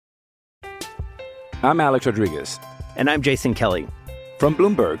I'm Alex Rodriguez. And I'm Jason Kelly. From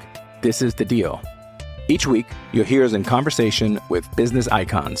Bloomberg, this is The Deal. Each week, you'll hear us in conversation with business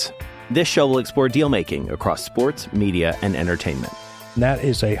icons. This show will explore deal-making across sports, media, and entertainment. That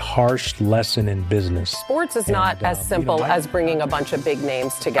is a harsh lesson in business. Sports is not as simple as bringing a bunch of big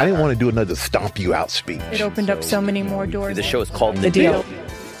names together. I didn't want to do another stomp you out speech. It opened up so many more doors. The show is called The Deal.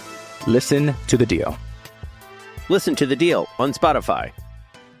 Listen to The Deal. Listen to The Deal on Spotify.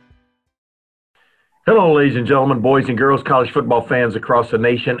 Hello, ladies and gentlemen, boys and girls, college football fans across the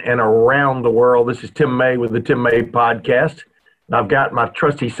nation and around the world. This is Tim May with the Tim May Podcast. And I've got my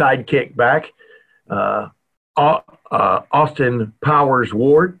trusty sidekick back, Austin Powers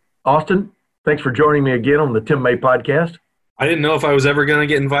Ward. Austin, thanks for joining me again on the Tim May Podcast. I didn't know if I was ever going to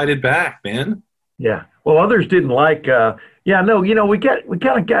get invited back, man. Yeah. Well, others didn't like. We kind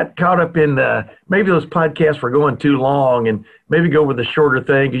of got caught up in maybe those podcasts were going too long, and maybe go with a shorter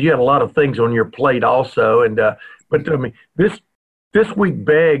thing because you had a lot of things on your plate also. And but I mean, this week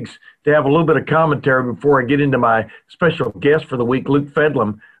begs to have a little bit of commentary before I get into my special guest for the week, Luke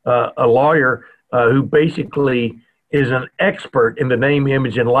Fedlam, a lawyer who basically is an expert in the name,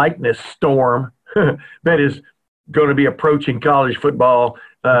 image, and likeness storm that is going to be approaching college football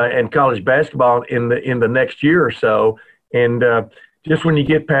and college basketball in the next year or so. And just when you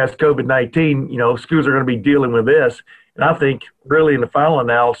get past COVID-19, schools are going to be dealing with this. And I think really in the final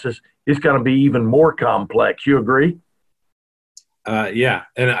analysis, it's going to be even more complex. You agree? Yeah.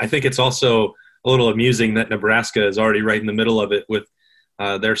 And I think it's also a little amusing that Nebraska is already right in the middle of it with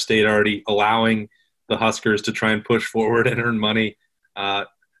their state already allowing the Huskers to try and push forward and earn money.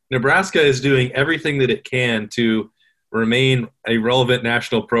 Nebraska is doing everything that it can to remain a relevant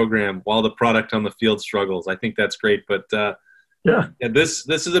national program while the product on the field struggles. I think that's great. But this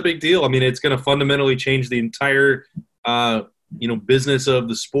is a big deal. I mean, it's going to fundamentally change the entire business of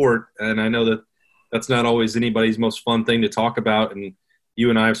the sport. And I know that that's not always anybody's most fun thing to talk about. And you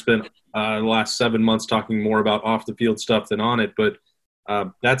and I have spent the last 7 months talking more about off the field stuff than on it. But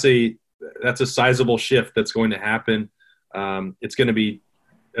that's a sizable shift that's going to happen. It's going to be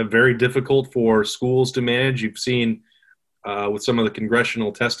very difficult for schools to manage. You've seen with some of the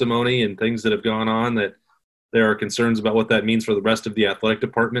congressional testimony and things that have gone on that there are concerns about what that means for the rest of the athletic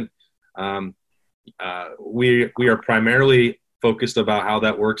department. We are primarily focused about how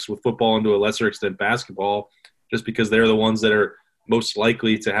that works with football and to a lesser extent basketball, just because they're the ones that are most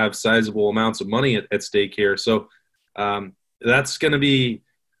likely to have sizable amounts of money at stake here. So that's going to be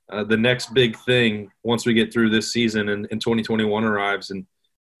the next big thing once we get through this season and 2021 arrives. And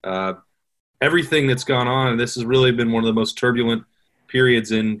everything that's gone on, this has really been one of the most turbulent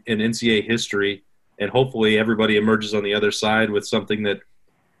periods in NCAA history. And hopefully everybody emerges on the other side with something that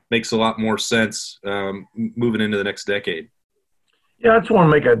makes a lot more sense moving into the next decade. Yeah, I just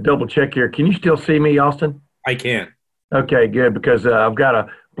want to make a double check here. Can you still see me, Austin? I can. Okay, good, because I've got a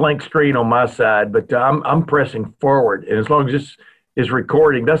blank screen on my side, but I'm pressing forward. And as long as this is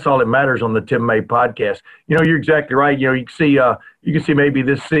recording, that's all that matters on the Tim May Podcast. You're exactly right. You can see maybe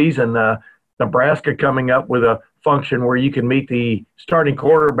this season Nebraska coming up with a function where you can meet the starting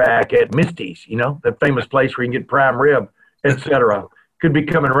quarterback at Misty's, the famous place where you can get prime rib, et cetera. Could be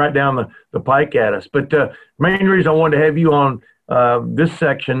coming right down the pike at us. But the main reason I wanted to have you on this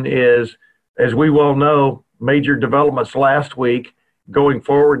section is, as we well know, major developments last week. Going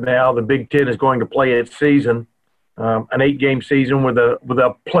forward now, the Big Ten is going to play its season, an 8-game season with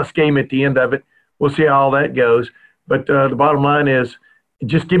a plus game at the end of it. We'll see how all that goes. But the bottom line is,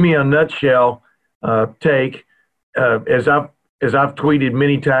 just give me a nutshell take. As I've tweeted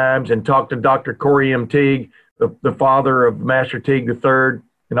many times and talked to Dr. Corey M. Teague, the father of Master Teague III,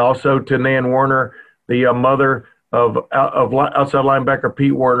 and also to Nan Werner, the mother of outside linebacker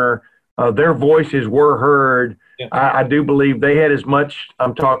Pete Werner. Their voices were heard. Yeah. I do believe they had as much.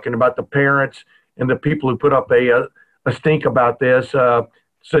 I'm talking about the parents and the people who put up a stink about this,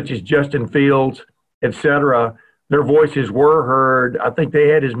 such as Justin Fields, et cetera. Their voices were heard. I think they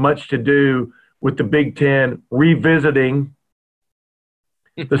had as much to do with the Big Ten revisiting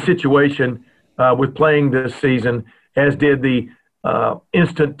the situation with playing this season, as did the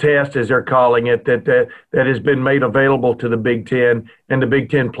instant test, as they're calling it, that has been made available to the Big Ten, and the Big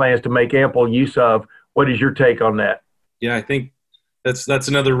Ten plans to make ample use of. What is your take on that? Yeah, I think that's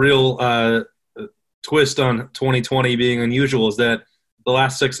another real twist on 2020 being unusual, is that the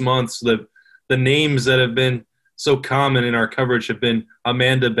last 6 months, the names that have been so common in our coverage have been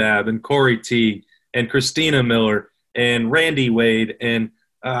Amanda Babb and Corey Teague and Christina Miller and Randy Wade, and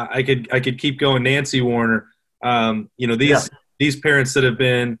I could keep going, Nancy Warner. These parents that have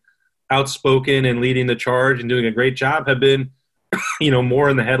been outspoken and leading the charge and doing a great job have been,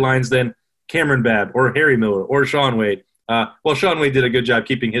 more in the headlines than Cameron Babb or Harry Miller or Shaun Wade. Well, Shaun Wade did a good job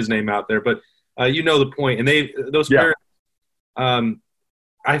keeping his name out there, but you know the point. And those parents,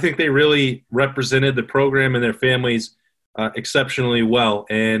 I think they really represented the program and their families exceptionally well.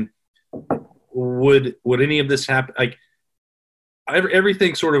 And would any of this happen? Like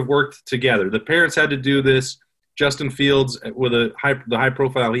everything sort of worked together. The parents had to do this. Justin Fields, with the high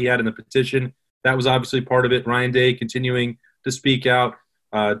profile he had in the petition, that was obviously part of it. Ryan Day continuing to speak out.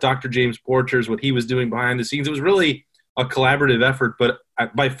 Dr. James Borchers, what he was doing behind the scenes. It was really a collaborative effort, but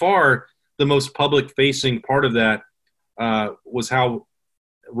by far the most public-facing part of that was how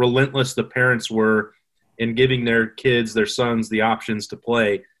relentless the parents were in giving their kids, their sons, the options to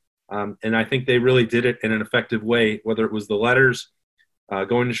play. And I think they really did it in an effective way, whether it was the letters,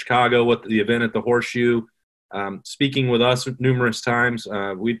 going to Chicago, the event at the Horseshoe, speaking with us numerous times.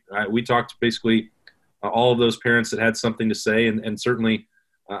 We talked to basically all of those parents that had something to say, and certainly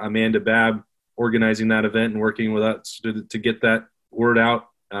Amanda Babb organizing that event and working with us to get that word out.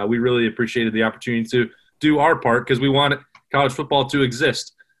 We really appreciated the opportunity to do our part because we wanted college football to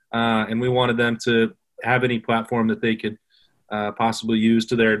exist, and we wanted them to have any platform that they could possibly use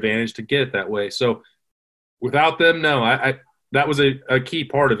to their advantage to get it that way. So without them, no, that was a key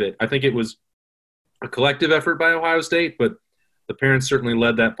part of it. I think it was a collective effort by Ohio State, but the parents certainly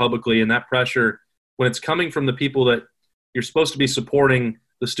led that publicly, and that pressure, when it's coming from the people that you're supposed to be supporting,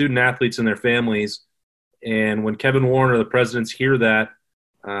 the student athletes and their families, and when Kevin Warren or the presidents hear that,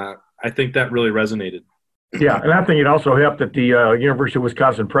 I think that really resonated. Yeah, and I think it also helped that the University of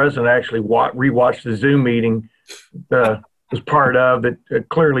Wisconsin president actually rewatched the Zoom meeting was part of that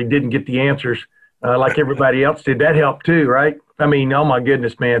clearly didn't get the answers like everybody else did. That helped too, right? I mean, oh my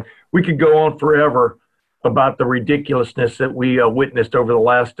goodness, man. We could go on forever about the ridiculousness that we witnessed over the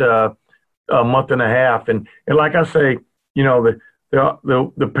last month and a half. And like I say, you know,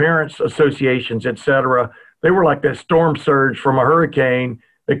 the parents associations, et cetera, they were like that storm surge from a hurricane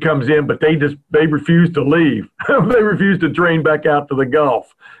that comes in, but they refused to leave. They refused to drain back out to the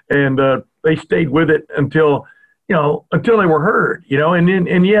Gulf. And they stayed with it until they were heard,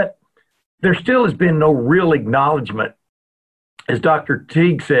 and yet there still has been no real acknowledgement. As Dr.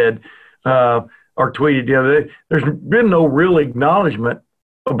 Teague said, or tweeted the other day, there's been no real acknowledgement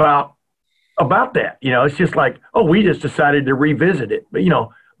about that. It's just like, oh, we just decided to revisit it. But,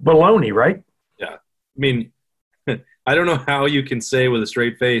 baloney, right? Yeah. I mean, I don't know how you can say with a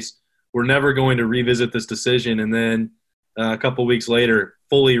straight face, we're never going to revisit this decision, and then a couple weeks later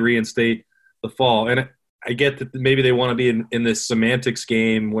fully reinstate the fall. And I get that maybe they want to be in this semantics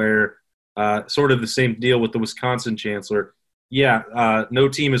game where sort of the same deal with the Wisconsin chancellor. Yeah, no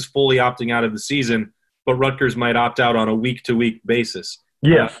team is fully opting out of the season, but Rutgers might opt out on a week-to-week basis.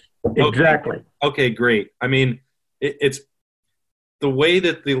 Yes, exactly. Okay, great. I mean, it's the way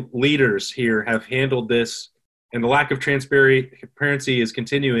that the leaders here have handled this, and the lack of transparency is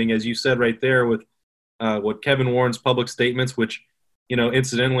continuing, as you said right there, with what Kevin Warren's public statements, which,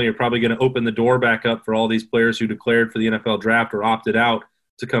 incidentally are probably going to open the door back up for all these players who declared for the NFL draft or opted out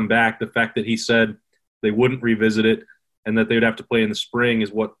to come back. The fact that he said they wouldn't revisit it and that they would have to play in the spring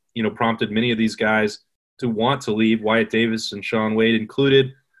is what, prompted many of these guys to want to leave. Wyatt Davis and Shaun Wade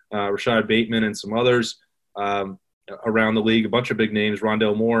included, Rashad Bateman and some others around the league, a bunch of big names,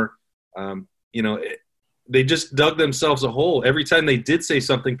 Rondell Moore. They just dug themselves a hole. Every time they did say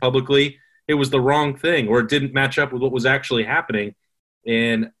something publicly, it was the wrong thing or it didn't match up with what was actually happening.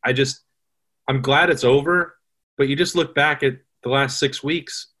 And I'm glad it's over, but you just look back at the last 6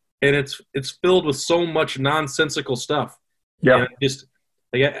 weeks and it's filled with so much nonsensical stuff. Yeah.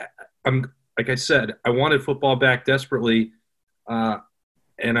 And like I said, I wanted football back desperately. And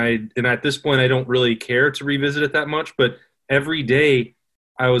at this point, I don't really care to revisit it that much, but every day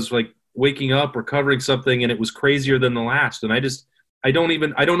I was like waking up or covering something and it was crazier than the last. And I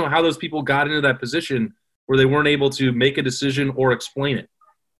don't know how those people got into that position where they weren't able to make a decision or explain it.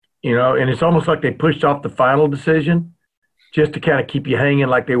 And it's almost like they pushed off the final decision just to kind of keep you hanging,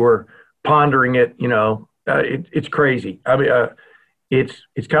 like they were pondering it. It's crazy. I mean, it's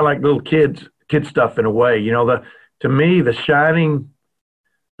kind of like little kid stuff in a way. To me, the shining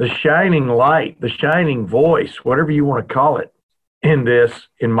light, the shining voice, whatever you want to call it, in this,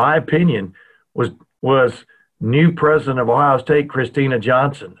 in my opinion, was new president of Ohio State, Christina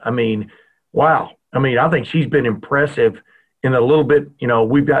Johnson. I mean, wow. I mean, I think she's been impressive in a little bit,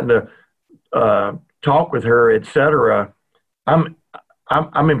 we've gotten to talk with her, et cetera. I'm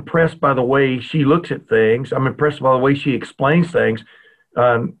impressed by the way she looks at things. I'm impressed by the way she explains things.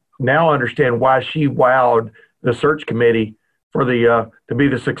 Now I understand why she wowed the search committee for to be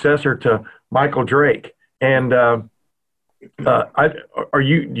the successor to Michael Drake. And Do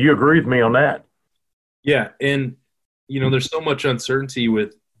you agree with me on that? Yeah, and there's so much uncertainty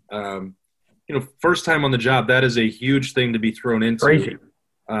with, first time on the job. That is a huge thing to be thrown into. Crazy.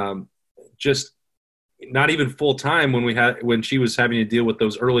 Just not even full time when she was having to deal with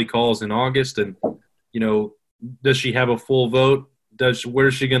those early calls in August, and does she have a full vote? Where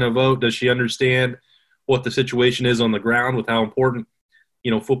is she going to vote? Does she understand what the situation is on the ground with how important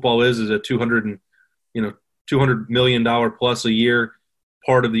football is a $200 million plus a year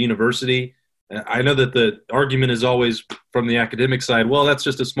part of the university? I know that the argument is always from the academic side, well, that's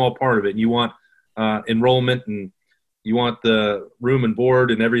just a small part of it. You want enrollment and you want the room and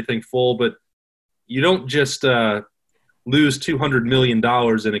board and everything full, but you don't just lose $200 million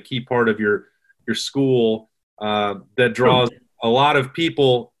in a key part of your school that draws a lot of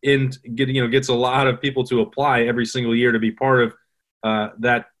people in, gets a lot of people to apply every single year to be part of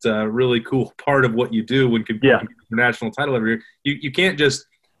that really cool part of what you do when competing for national title every year. You can't just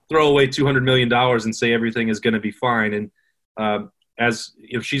throw away $200 million and say everything is going to be fine. And as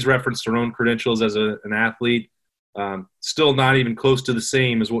she's referenced her own credentials as an athlete, still not even close to the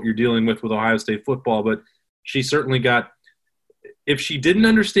same as what you're dealing with Ohio State football. But she certainly got, if she didn't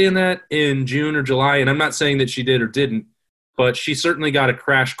understand that in June or July, and I'm not saying that she did or didn't, but she certainly got a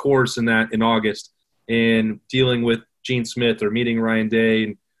crash course in that in August in dealing with Gene Smith or meeting Ryan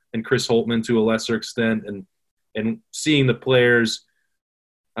Day and Chris Holtmann to a lesser extent, and seeing the players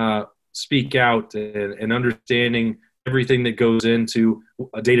speak out and understanding everything that goes into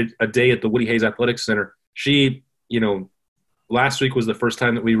a day at the Woody Hayes Athletics Center. She, last week was the first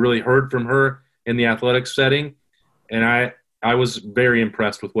time that we really heard from her in the athletics setting, and I was very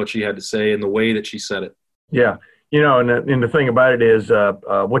impressed with what she had to say and the way that she said it. Yeah, and the thing about it is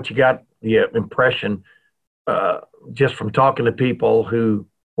what you got the impression just from talking to people who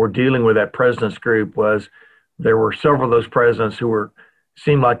were dealing with that president's group was there were several of those presidents who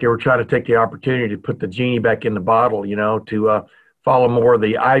seemed like they were trying to take the opportunity to put the genie back in the bottle, to follow more of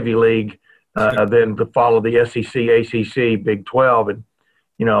the Ivy League than to follow the SEC, ACC, Big 12. And,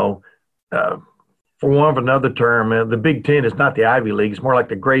 for one of another term, the Big Ten is not the Ivy League. It's more like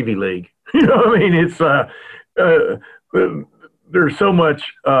the Gravy League. You know what I mean? It's there's so much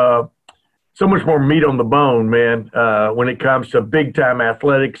more meat on the bone, man, when it comes to big-time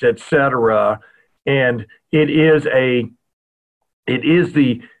athletics, et cetera. And it is the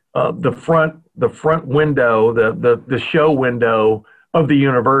front window, the show window of the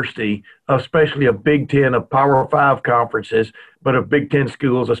university, especially a Big Ten of Power 5 conferences, but of Big Ten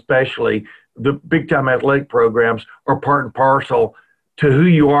schools especially. The big-time athletic programs are part and parcel to who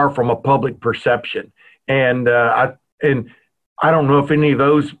you are from a public perception. And I don't know if any of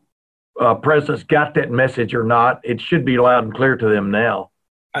those presidents got that message or not. It should be loud and clear to them now.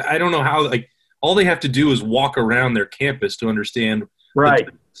 I don't know how, all they have to do is walk around their campus to understand. Right.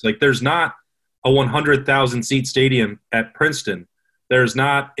 There's not a 100,000 seat stadium at Princeton. There's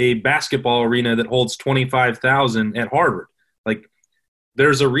not a basketball arena that holds 25,000 at Harvard.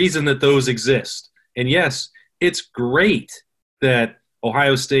 There's a reason that those exist. And yes, it's great that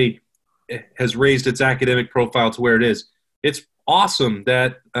Ohio State has raised its academic profile to where it is. It's awesome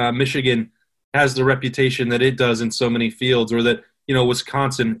that Michigan has the reputation that it does in so many fields, or that,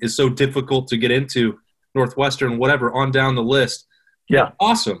 Wisconsin is so difficult to get into, Northwestern, whatever, on down the list. Yeah.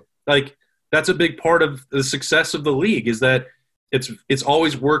 Awesome. That's a big part of the success of the league, is that it's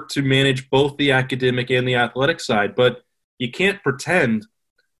always worked to manage both the academic and the athletic side, but you can't pretend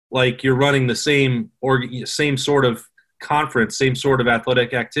like you're running the same sort of conference, same sort of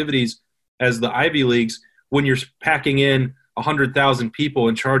athletic activities as the Ivy Leagues when you're packing in 100,000 people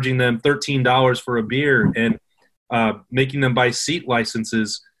and charging them $13 for a beer and making them buy seat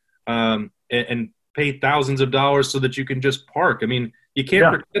licenses and pay thousands of dollars so that you can just park. I mean, you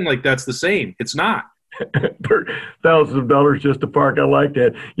can't pretend like that's the same. It's not. Thousands of dollars just to park. I like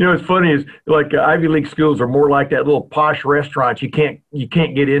that. It's funny is Ivy League schools are more like that little posh restaurants you can't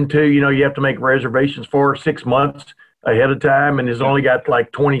get into. You have to make reservations for 6 months ahead of time, and there's only got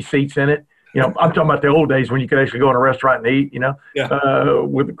 20 seats in it. I'm talking about the old days when you could actually go in a restaurant and eat.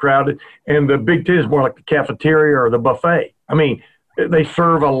 With the crowded. And the Big Ten is more like the cafeteria or the buffet. I mean, they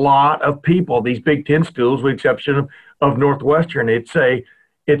serve a lot of people. These Big Ten schools, with the exception of Northwestern, it's a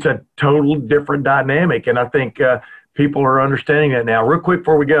total different dynamic, and I think people are understanding that now. Real quick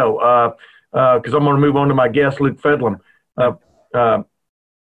before we go, because I'm going to move on to my guest, Luke Fedlam.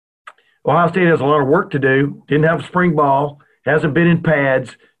 Ohio State has a lot of work to do. Didn't have spring ball. Hasn't been in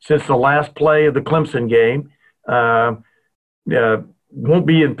pads since the last play of the Clemson game. Won't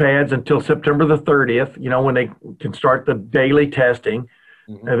be in pads until September the 30th, when they can start the daily testing.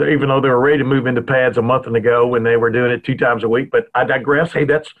 even though they were ready to move into pads a month ago when they were doing it 2 times a week. But I digress. Hey,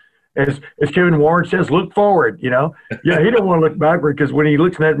 that's as Kevin Warren says, look forward. He don't want to look backward, because when he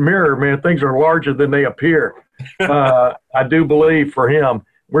looks in that mirror, man, things are larger than they appear. I do believe for him,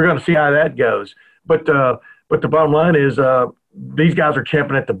 we're going to see how that goes. But the bottom line is these guys are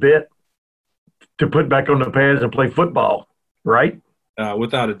champing at the bit to put back on the pads and play football, right?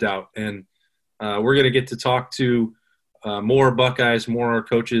 Without a doubt. And we're going to get to talk to more Buckeyes, more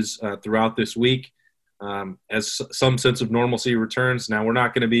coaches throughout this week as some sense of normalcy returns. Now, we're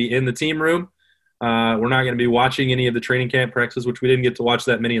not going to be in the team room. We're not going to be watching any of the training camp practices, which we didn't get to watch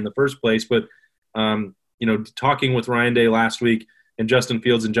that many in the first place. But, talking with Ryan Day last week and Justin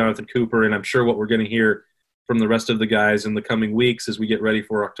Fields and Jonathan Cooper, and I'm sure what we're going to hear from the rest of the guys in the coming weeks as we get ready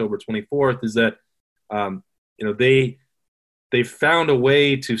for October 24th is that, they found a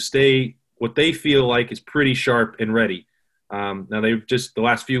way to stay what they feel like is pretty sharp and ready. Now, they've just the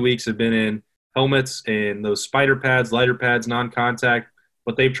last few weeks have been in helmets and those spider pads, lighter pads, non-contact,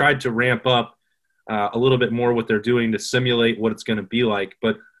 but they've tried to ramp up a little bit more what they're doing to simulate what it's going to be like.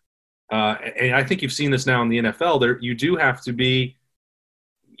 But and I think you've seen this now in the NFL. You do have to be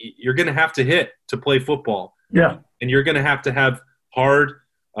 – you're going to have to hit to play football. Yeah. And you're going to have hard,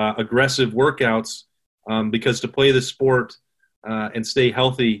 aggressive workouts because to play the sport and stay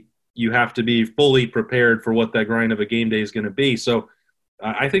healthy, you have to be fully prepared for what that grind of a game day is going to be. So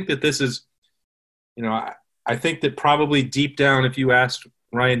I think that this is – I think that probably deep down, if you asked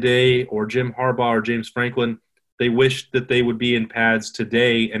Ryan Day or Jim Harbaugh or James Franklin, they wish that they would be in pads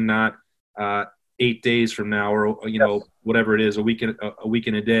today and not 8 days from now, or whatever it is, a week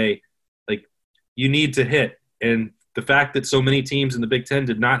and a day. Like, you need to hit, and the fact that so many teams in the Big Ten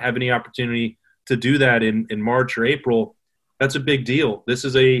did not have any opportunity to do that in March or April, that's a big deal. This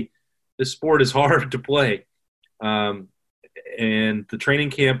sport is hard to play, and the training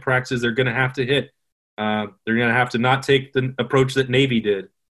camp practices they're going to have to hit. They're going to have to not take the approach that Navy did,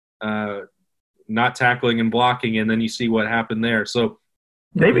 not tackling and blocking, and then you see what happened there. So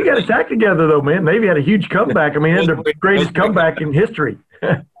Navy got its act together, though, man. Navy had a huge comeback. I mean, it had the greatest comeback in history.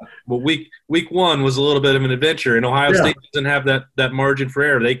 Well, week one was a little bit of an adventure, and Ohio State doesn't have that margin for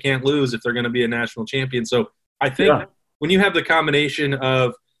error. They can't lose if they're going to be a national champion. So I think when you have the combination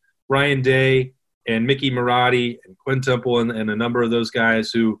of Ryan Day and Mickey Marotti and Quinn Temple and a number of those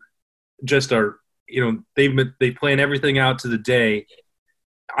guys who just are, they plan everything out to the day.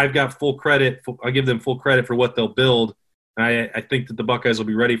 I've got full credit. I give them full credit for what they'll build. And I think that the Buckeyes will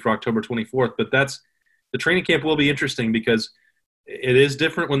be ready for October 24th. But the training camp will be interesting because it is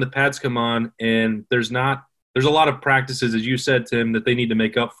different when the pads come on, and there's a lot of practices, as you said, Tim, that they need to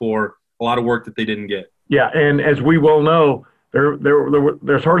make up for a lot of work that they didn't get. Yeah, and as we well know,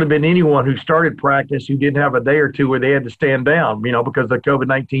 there's hardly been anyone who started practice who didn't have a day or two where they had to stand down, because of the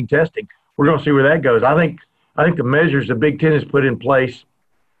COVID-19 testing. We're going to see where that goes. I think the measures the Big Ten has put in place,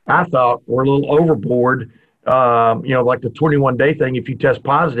 I thought, were a little overboard. Like the 21-day thing, if you test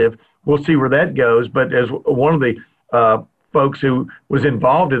positive, we'll see where that goes. But as one of the folks who was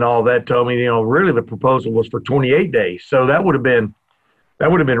involved in all that told me, really the proposal was for 28 days. So that would have been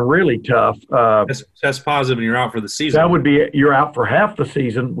really tough. Test positive and you're out for the season. That would be you're out for half the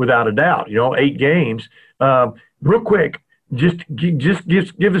season without a doubt. 8 games. Real quick, just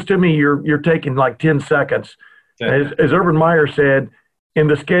give us to me. You're taking like 10 seconds. Okay. As Urban Meyer said, in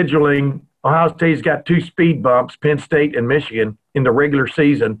the scheduling, Ohio State's got 2 speed bumps, Penn State and Michigan, in the regular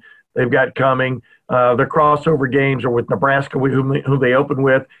season. They've got coming. Their crossover games are with Nebraska, who they open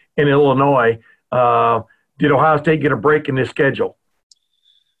with, and Illinois. Did Ohio State get a break in this schedule?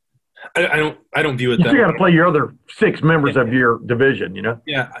 I don't view it that way. You got to play your other 6 members of your division,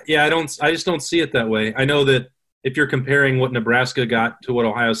 Yeah. I just don't see it that way. I know that if you're comparing what Nebraska got to what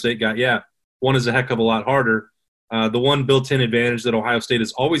Ohio State got, one is a heck of a lot harder. The one built-in advantage that Ohio State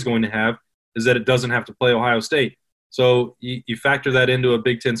is always going to have is that it doesn't have to play Ohio State. So you factor that into a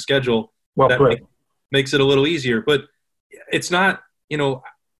Big Ten schedule. Makes it a little easier. But it's not, I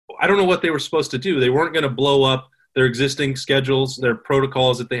don't know what they were supposed to do. They weren't going to blow up their existing schedules, their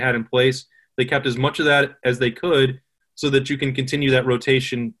protocols that they had in place. They kept as much of that as they could so that you can continue that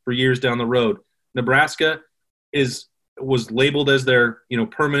rotation for years down the road. Nebraska was labeled as their,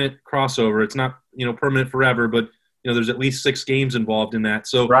 permanent crossover. It's not, permanent forever, but there's at least 6 games involved in that.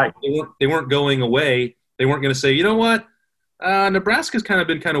 So they weren't going away. They weren't going to say, Nebraska's kind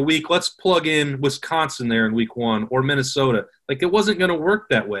of weak. Let's plug in Wisconsin there in week 1 or Minnesota. Like, it wasn't going to work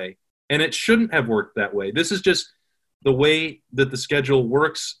that way, and it shouldn't have worked that way. This is just the way that the schedule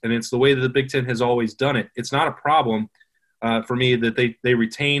works, and it's the way that the Big Ten has always done it. It's not a problem for me that they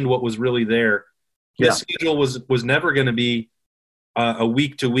retained what was really there. This schedule was never going to be a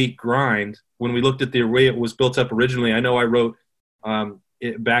week-to-week grind. When we looked at the way it was built up originally, I know I wrote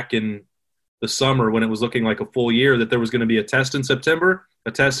it back in the summer when it was looking like a full year that there was going to be a test in September,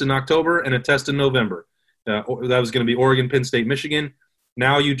 a test in October, and a test in November. That was going to be Oregon, Penn State, Michigan.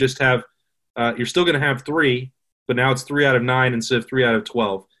 Now you just have you're still going to have 3, but now it's 3 out of 9 instead of 3 out of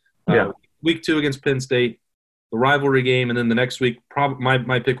 12. Week 2 against Penn State, the rivalry game, and then the next week,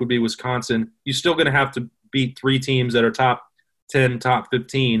 my pick would be Wisconsin. You're still going to have to beat 3 teams that are top 10, top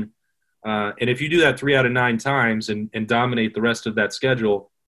 15. And if you do that 3 out of 9 times and dominate the rest of that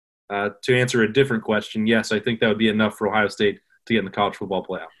schedule, to answer a different question, yes, I think that would be enough for Ohio State to get in the college football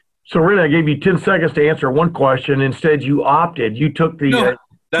playoff. So really, I gave you 10 seconds to answer one question. Instead, you opted. You took the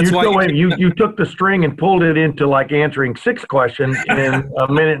you took the string and pulled it into like answering 6 questions in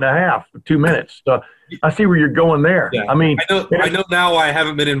a minute and a half, 2 minutes. So I see where you're going there. Yeah. I mean, I know now why I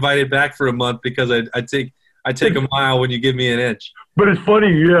haven't been invited back for a month because I take a mile when you give me an inch. But it's funny,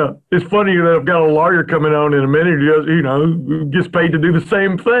 it's funny that I've got a lawyer coming on in a minute who gets paid to do the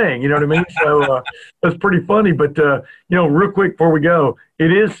same thing. You know what I mean? So that's pretty funny. But real quick before we go,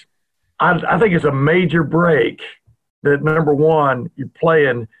 it is. I think it's a major break that, number one, you're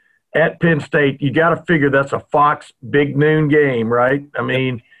playing at Penn State. You got to figure that's a Fox big noon game, right? I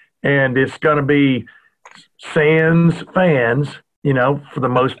mean, and it's going to be sans fans, for the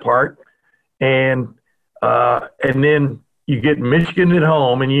most part. And then you get Michigan at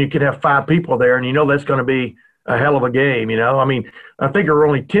home, and you can have 5 people there, and that's going to be a hell of a game, I mean, I think there were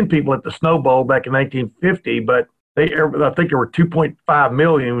only 10 people at the Snow Bowl back in 1950, but I think there were 2.5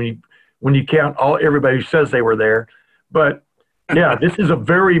 million when you count everybody who says they were there. But, yeah, this is a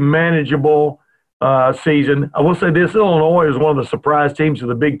very manageable season. I will say this, Illinois was one of the surprise teams of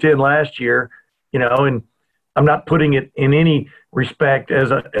the Big Ten last year, and I'm not putting it in any respect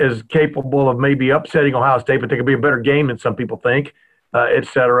as capable of maybe upsetting Ohio State, but they could be a better game than some people think, et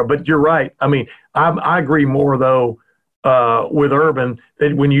cetera. But you're right. I mean, I agree more, though, with Urban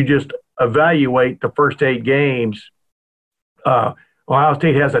that when you just evaluate the first 8 games, Ohio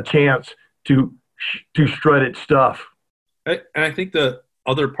State has a chance to strut its stuff. And I think the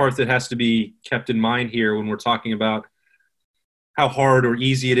other part that has to be kept in mind here when we're talking about how hard or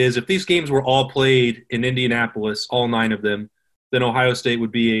easy it is, if these games were all played in Indianapolis, all 9 of them, then Ohio State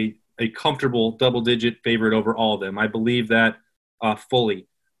would be a comfortable double-digit favorite over all of them. I believe that fully.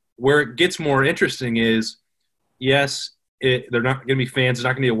 Where it gets more interesting is, yes, they're not going to be fans. It's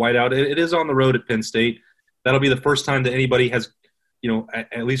not going to be a whiteout. It is on the road at Penn State. That'll be the first time that anybody has,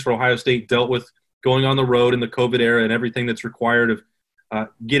 at least for Ohio State, dealt with going on the road in the COVID era and everything that's required of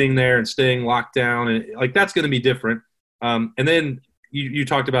getting there and staying locked down. And that's going to be different. And then you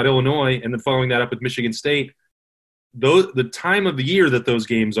talked about Illinois and then following that up with Michigan State. The time of the year that those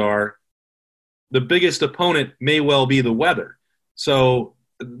games are, the biggest opponent may well be the weather. So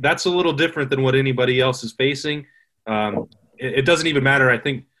that's a little different than what anybody else is facing. It doesn't even matter. I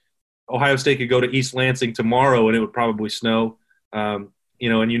think Ohio State could go to East Lansing tomorrow and it would probably snow, and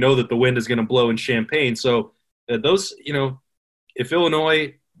that the wind is going to blow in Champaign. So those, if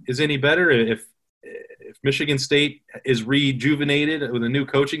Illinois is any better, if Michigan State is rejuvenated with a new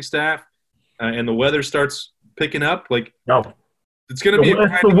coaching staff and the weather starts picking up, it's going to be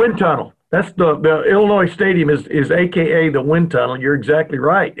that's the wind tunnel. That's the Illinois Stadium is AKA the wind tunnel. You're exactly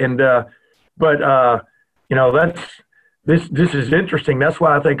right. And this is interesting. That's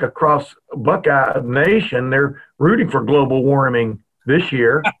why I think across Buckeye Nation they're rooting for global warming this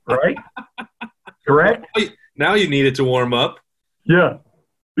year, right? Correct? Now you need it to warm up. Yeah,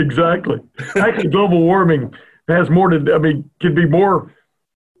 exactly. Actually, global warming has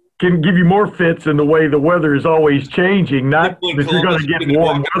can give you more fits in the way the weather is always changing, not that you're going to get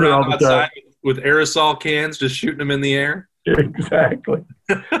warm weather all the time. With aerosol cans, just shooting them in the air. Exactly.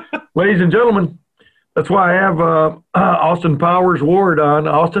 Ladies and gentlemen, that's why I have Austin Powers Ward on.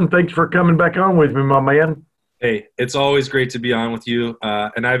 Austin, thanks for coming back on with me, my man. Hey, it's always great to be on with you,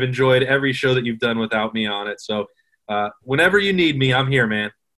 and I've enjoyed every show that you've done without me on it. So whenever you need me, I'm here,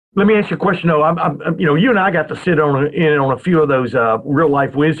 man. Let me ask you a question, though. You and I got to sit in on a few of those real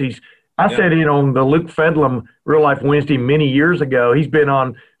life Wednesdays. I sat in on the Luke Fedlam real life Wednesday many years ago. He's been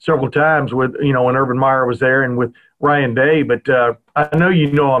on several times with when Urban Meyer was there and with Ryan Day. But I know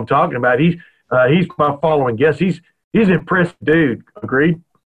what I'm talking about. He's my following guest. He's an impressive dude. Agreed?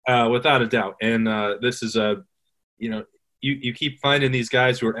 Without a doubt. And this is you keep finding these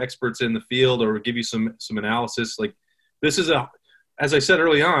guys who are experts in the field or give you some analysis. Like this is as I said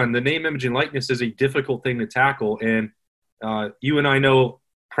early on, the name, image, and likeness is a difficult thing to tackle. And you and I know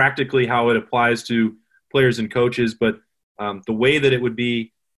practically how it applies to players and coaches, but the way that it would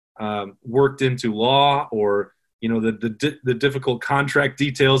be worked into law or the difficult contract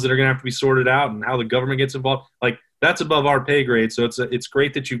details that are going to have to be sorted out and how the government gets involved. Like, that's above our pay grade. So it's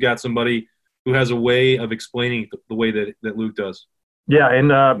great that you've got somebody who has a way of explaining the way that Luke does. Yeah, and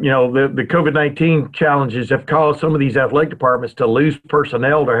the COVID-19 challenges have caused some of these athletic departments to lose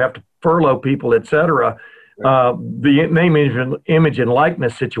personnel, to have to furlough people, et cetera. The name, image, and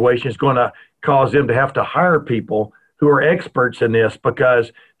likeness situation is going to cause them to have to hire people who are experts in this,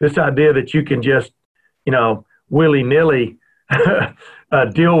 because this idea that you can just, willy-nilly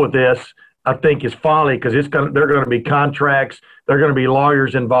deal with this, I think is folly, because they're going to be contracts, there are going to be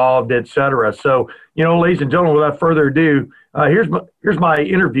lawyers involved, et cetera. So, ladies and gentlemen, without further ado, here's my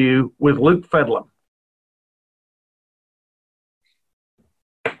interview with Luke Fedlam.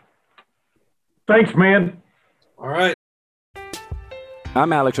 Thanks, man. All right.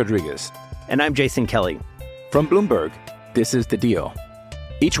 I'm Alex Rodriguez. And I'm Jason Kelly. From Bloomberg, this is The Deal.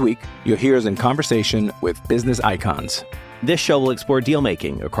 Each week, you'll hear us in conversation with business icons. This show will explore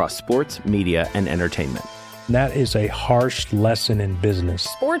deal-making across sports, media, and entertainment. That is a harsh lesson in business.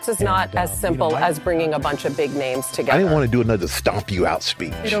 Sports is not as simple as bringing a bunch of big names together. I didn't want to do another stomp you out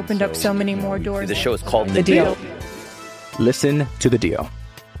speech. It opened up so many more doors. The show is called The Deal. Listen to The Deal.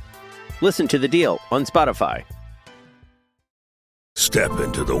 Listen to The Deal on Spotify. Step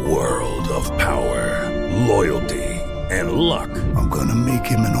into the world of power, loyalty, and luck. I'm going to make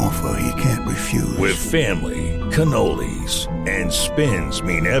him an offer he can't refuse. With family, cannolis, and spins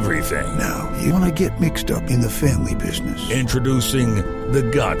mean everything. Now, you want to get mixed up in the family business. Introducing The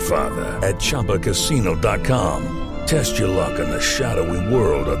Godfather at ChumbaCasino.com. Test your luck in the shadowy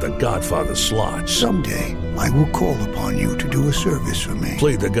world of The Godfather slot. Someday, I will call upon you to do a service for me.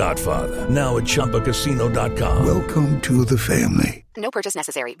 Play The Godfather now at ChumbaCasino.com. Welcome to the family. No purchase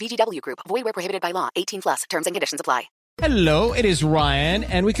necessary. VGW Group. Void where prohibited by law. 18+. Terms and conditions apply. Hello, it is Ryan,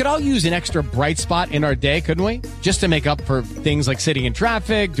 and we could all use an extra bright spot in our day, couldn't we? Just to make up for things like sitting in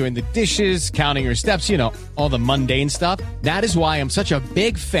traffic, doing the dishes, counting your steps, all the mundane stuff. That is why I'm such a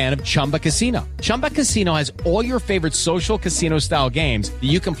big fan of Chumba Casino. Chumba Casino has all your favorite social casino-style games that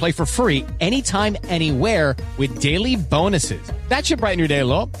you can play for free anytime, anywhere with daily bonuses. That should brighten your day a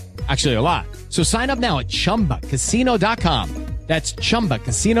little. Actually, a lot. So sign up now at ChumbaCasino.com. That's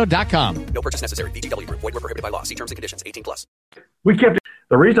ChumbaCasino.com. No purchase necessary. VGW Group. Void where prohibited by law. See terms and conditions. 18+.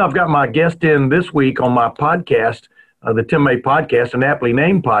 The reason I've got my guest in this week on my podcast, the Tim May podcast, an aptly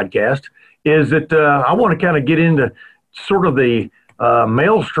named podcast, is that I want to kind of get into sort of the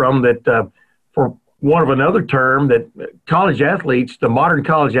maelstrom that, for want of another term, that college athletes, the modern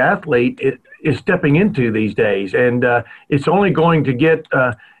college athlete, is stepping into these days. And it's only going to get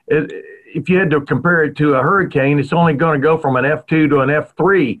if you had to compare it to a hurricane, it's only going to go from an F2 to an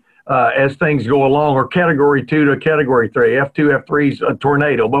F3 as things go along, or Category 2 to a Category 3. F2, F3 is a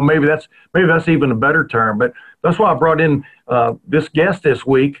tornado, but maybe that's even a better term. But that's why I brought in this guest this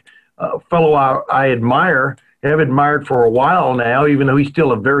week, a fellow I admire, have admired for a while now, even though he's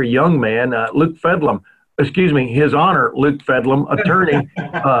still a very young man, Luke Fedlam. Excuse me, His Honor, Luke Fedlam, attorney.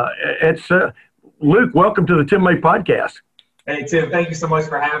 Luke, welcome to the Tim May podcast. Hey, Tim, thank you so much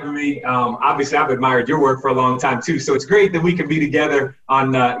for having me. Obviously, I've admired your work for a long time, too. So it's great that we can be together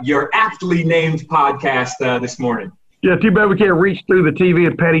on your aptly named podcast this morning. Yeah, too bad we can't reach through the TV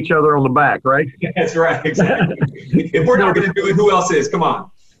and pat each other on the back, right? That's right, exactly. If we're not going to do it, who else is? Come on.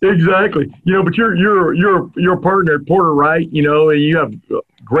 Exactly. But you're a partner at Porter Wright. You have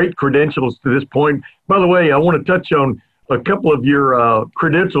great credentials to this point. By the way, I want to touch on a couple of your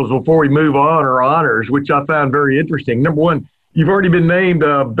credentials before we move on, or honors, which I found very interesting. Number one, you've already been named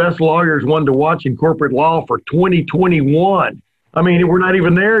Best Lawyers One to Watch in Corporate Law for 2021. I mean, we're not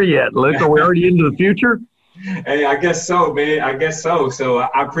even there yet. Luke, are we already into the future? Hey, I guess so, man. I guess so. So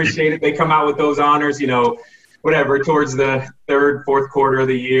I appreciate it. They come out with those honors, towards the third, fourth quarter of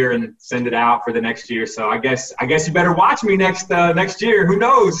the year, and send it out for the next year. So I guess you better watch me next year. Who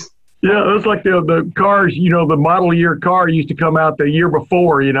knows? Yeah, it's like the cars, the model year car used to come out the year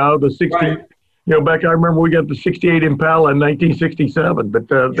before, the 60, right. Back, I remember we got the 68 Impala in 1967, but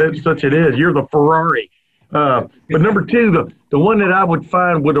that's such it is. You're the Ferrari. But number two, the one that I would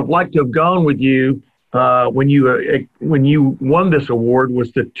have liked to have gone with you when you won this award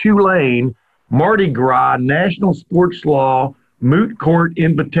was the Tulane Mardi Gras National Sports Law Moot Court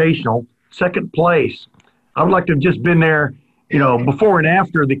Invitational, second place. I would like to have just been there, before and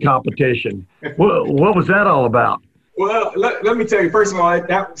after the competition. What was that all about? Well, let me tell you, first of all,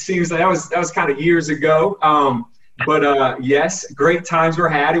 that was kind of years ago. But yes, great times were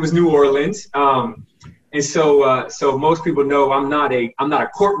had. It was New Orleans. And so most people know I'm not a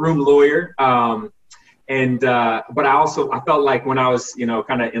courtroom lawyer. And but I felt like when I was,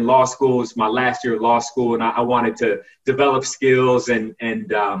 kind of in law school, it was my last year of law school, and I wanted to develop skills, and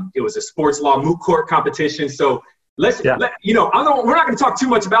it was a sports law moot court competition. So we're not going to talk too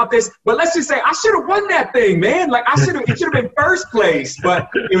much about this, but let's just say I should have won that thing, man. Like it should have been first place, but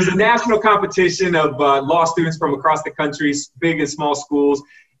it was a national competition of law students from across the country, big and small schools,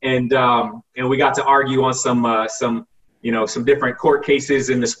 and we got to argue on some different court cases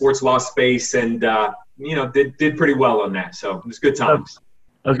in the sports law space, and did pretty well on that. So it was good times.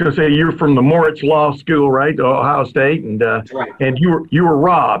 I was going to say, you're from the Moritz Law School, right? Ohio State. And right. And you were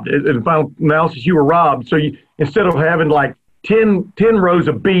robbed. In final analysis, you were robbed. So instead of having like 10 rows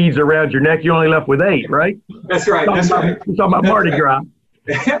of beads around your neck, you only left with 8, right? That's right. You're talking about Mardi Gras.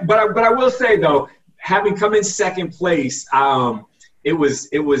 But I will say, though, having come in second place, it was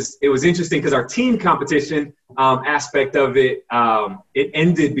interesting because our team competition aspect of it, it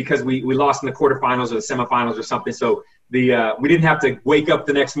ended because we lost in the quarterfinals or the semifinals or something. So we didn't have to wake up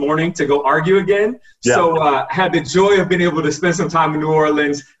the next morning to go argue again. Yeah. So had the joy of being able to spend some time in New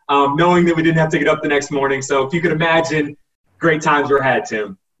Orleans, knowing that we didn't have to get up the next morning. So if you could imagine, great times were had,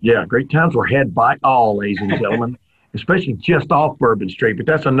 Tim. Yeah, great times were had by all, ladies and gentlemen, especially just off Bourbon Street. But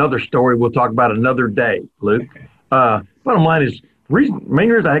that's another story we'll talk about another day, Luke. Bottom line is, main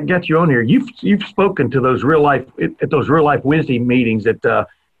reason I got you on here, you've spoken to those real life Wednesday meetings that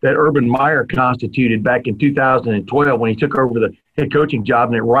Urban Meyer constituted back in 2012 when he took over the head coaching job,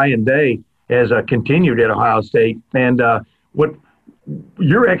 and that Ryan Day has continued at Ohio State. And what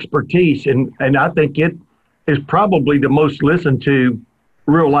your expertise, and I think it is probably the most listened to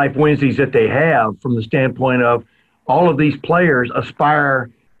real life Wednesdays that they have, from the standpoint of all of these players aspire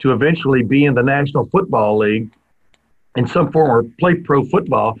to eventually be in the National Football League in some form or play pro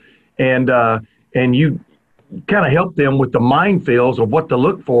football, and you kind of help them with the minefields of what to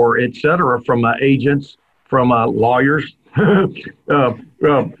look for, et cetera, from agents, from lawyers,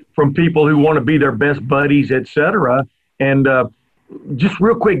 from people who want to be their best buddies, et cetera. And just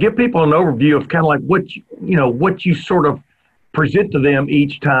real quick, give people an overview of kind of like what you sort of present to them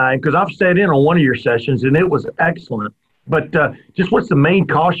each time, because I've sat in on one of your sessions and it was excellent. But just what's the main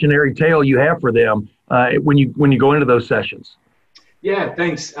cautionary tale you have for them when you go into those sessions? Yeah,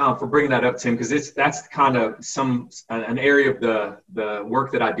 thanks for bringing that up, Tim, because that's kind of an area of the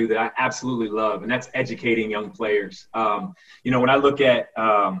work that I do that I absolutely love, and that's educating young players. When I look at,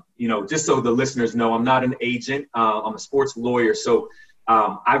 just so the listeners know, I'm not an agent. I'm a sports lawyer, so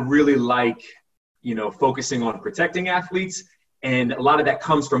I really like, focusing on protecting athletes. And a lot of that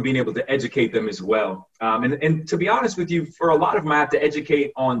comes from being able to educate them as well. And to be honest with you, for a lot of them, I have to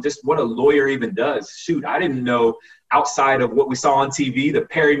educate on just what a lawyer even does. Shoot, I didn't know, outside of what we saw on TV, the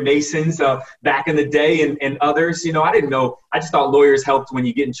Perry Masons back in the day and others, I didn't know. I just thought lawyers helped when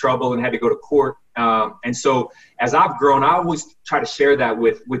you get in trouble and had to go to court. And so as I've grown, I always try to share that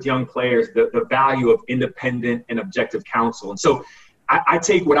with young players, the value of independent and objective counsel. And so I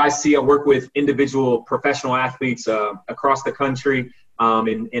take what I see. I work with individual professional athletes across the country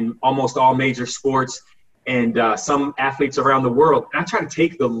in almost all major sports, and some athletes around the world. And I try to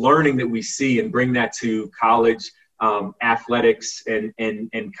take the learning that we see and bring that to college athletics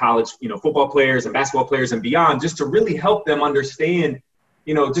and college, football players and basketball players and beyond, just to really help them understand,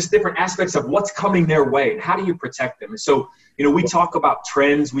 just different aspects of what's coming their way and how do you protect them. And so, we talk about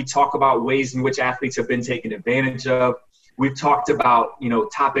trends. We talk about ways in which athletes have been taken advantage of. We've talked about,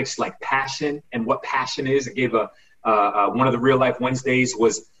 topics like passion and what passion is. I gave one of the Real Life Wednesdays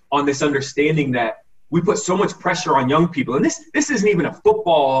was on this understanding that we put so much pressure on young people. And this isn't even a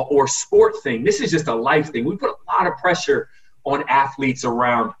football or sport thing. This is just a life thing. We put a lot of pressure on athletes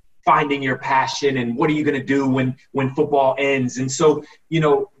around finding your passion and what are you going to do when football ends. And so,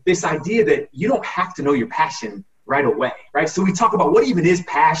 this idea that you don't have to know your passion right away, right? So we talk about what even is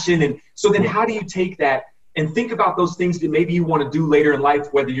passion. And so then how do you take that and think about those things that maybe you want to do later in life,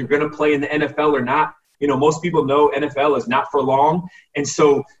 whether you're going to play in the NFL or not. Most people know NFL is not for long. And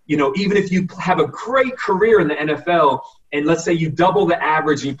so, even if you have a great career in the NFL, and let's say you double the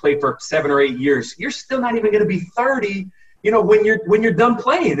average and you play for 7 or 8 years, you're still not even going to be 30, when you're done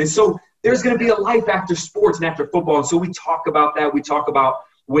playing. And so there's going to be a life after sports and after football. And so we talk about that. We talk about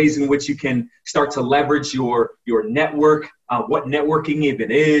ways in which you can start to leverage your network, what networking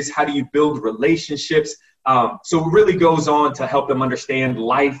even is, how do you build relationships. So it really goes on to help them understand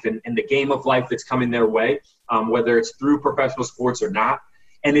life and the game of life that's coming their way, whether it's through professional sports or not.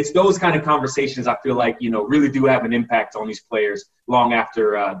 And it's those kind of conversations I feel like, really do have an impact on these players long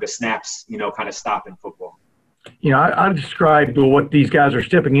after the snaps, kind of stop in football. I described what these guys are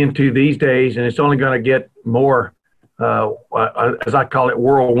stepping into these days, and it's only going to get more, as I call it,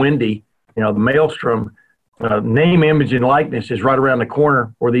 whirlwindy the maelstrom. Name, image, and likeness is right around the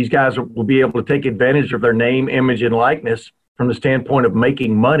corner, where these guys will be able to take advantage of their name, image, and likeness from the standpoint of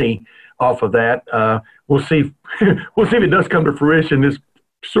making money off of that. We'll see. We'll see if it does come to fruition. This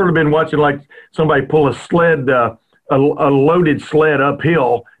sort of been watching like somebody pull a sled, a loaded sled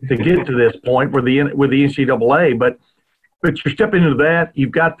uphill to get to this point with the NCAA. But you're stepping into that.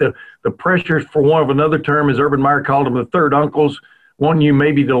 You've got the pressures, for want of another term, as Urban Meyer called them, the third uncles, wanting you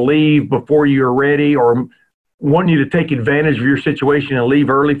maybe to leave before you're ready, or want you to take advantage of your situation and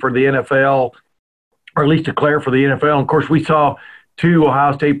leave early for the NFL, or at least declare for the NFL. And of course, we saw two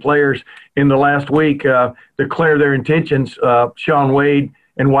Ohio State players in the last week declare their intentions, Shaun Wade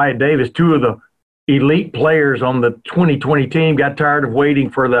and Wyatt Davis, two of the elite players on the 2020 team, got tired of waiting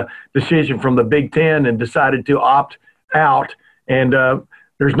for the decision from the Big Ten and decided to opt out. And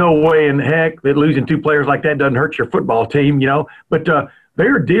there's no way in heck that losing two players like that doesn't hurt your football team, But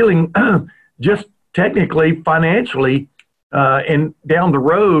they're dealing just technically, financially, and down the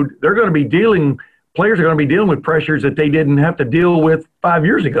road, players are going to be dealing with pressures that they didn't have to deal with 5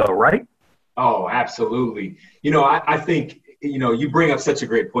 years ago, right? Oh, absolutely. I think, you bring up such a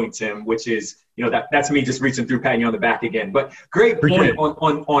great point, Tim, which is, that's me just reaching through, patting you on the back again. But great point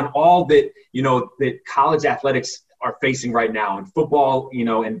on all that, that college athletics are facing right now, in football,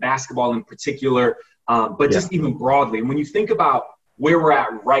 and basketball in particular, but just even broadly. And when you think about where we're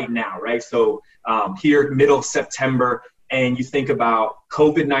at right now, right? So here, middle of September, and you think about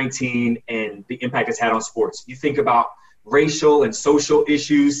COVID-19 and the impact it's had on sports. You think about racial and social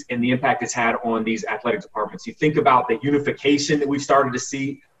issues and the impact it's had on these athletic departments. You think about the unification that we've started to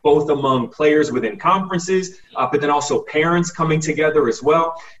see, both among players within conferences, but then also parents coming together as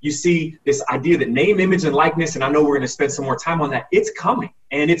well. You see this idea that name, image, and likeness, and I know we're going to spend some more time on that, it's coming.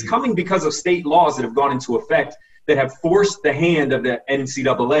 And it's coming because of state laws that have gone into effect that have forced the hand of the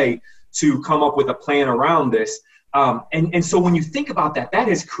NCAA to come up with a plan around this. And so when you think about that, that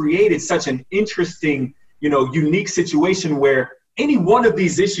has created such an interesting, unique situation where any one of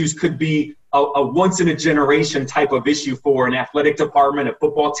these issues could be a once-in-a-generation type of issue for an athletic department, a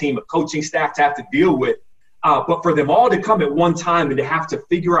football team, a coaching staff to have to deal with. But for them all to come at one time and to have to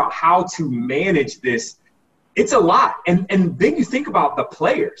figure out how to manage this, it's a lot. And then you think about the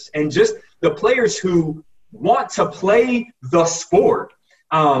players and just the players who want to play the sport,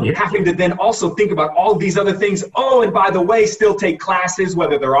 having to then also think about all these other things. Oh, and by the way, still take classes,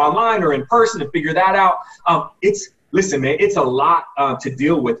 whether they're online or in person, and figure that out. Listen, man, it's a lot to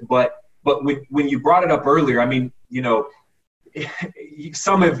deal with. But when you brought it up earlier, I mean,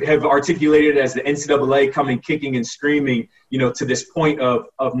 some have articulated it as the NCAA coming kicking and screaming, to this point of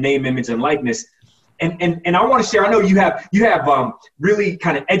name, image, and likeness. And I want to share, I know you have really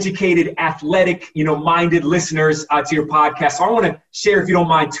kind of educated, athletic, minded listeners to your podcast. So I want to share, if you don't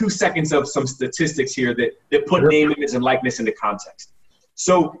mind, 2 seconds of some statistics here that put name, image, and likeness into context.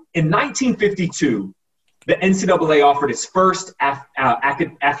 So in 1952, the NCAA offered its first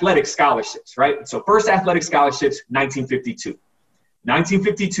athletic scholarships, right? So first athletic scholarships, 1952.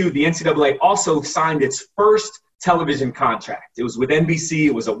 1952, the NCAA also signed its first television contract. It was with NBC.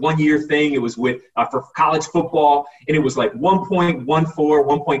 It was a one-year thing. It was with for college football, and it was like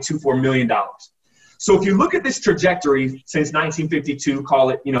 $1.24 million. So if you look at this trajectory since 1952,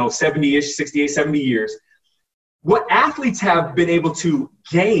 call it 70-ish, 68, 70 years, what athletes have been able to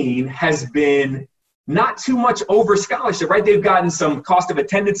gain has been not too much over scholarship, right? They've gotten some cost of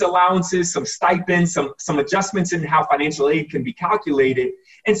attendance allowances, some stipends, some adjustments in how financial aid can be calculated,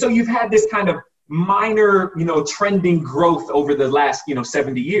 and so you've had this kind of minor, trending growth over the last,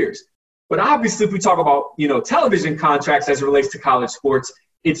 70 years. But obviously, if we talk about, television contracts as it relates to college sports,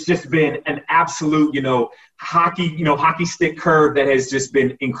 it's just been an absolute, hockey stick curve that has just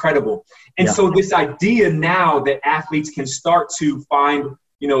been incredible. And so this idea now that athletes can start to find,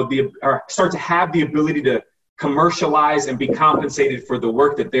 start to have the ability to commercialize and be compensated for the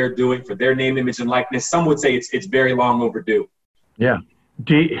work that they're doing, for their name, image, and likeness, some would say it's very long overdue. Yeah.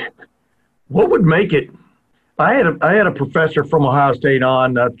 What would make it? I had a professor from Ohio State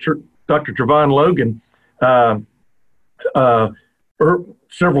on, Dr. Trevon Logan,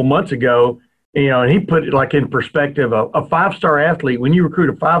 several months ago, and he put it like in perspective. A five-star athlete, when you recruit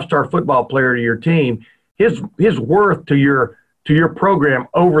a five-star football player to your team, his worth to your program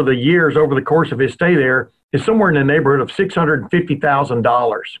over the years, over the course of his stay there, is somewhere in the neighborhood of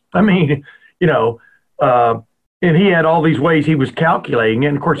 $650,000. I mean, and he had all these ways he was calculating it.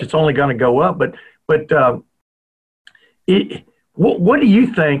 And of course, it's only going to go up. But what do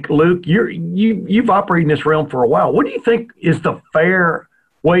you think, Luke? You've operated in this realm for a while. What do you think is the fair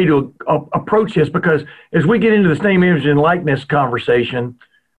way to approach this? Because as we get into this name, image, and likeness conversation,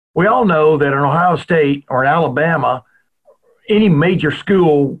 we all know that in Ohio State or in Alabama, any major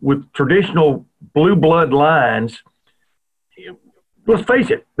school with traditional blue blood lines, let's face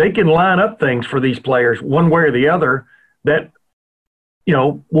it, they can line up things for these players one way or the other that,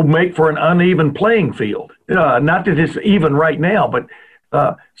 will make for an uneven playing field. Not that it's even right now,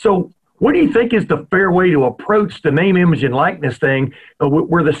 but so what do you think is the fair way to approach the name, image, and likeness thing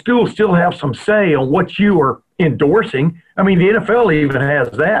where the schools still have some say on what you are endorsing? I mean, the NFL even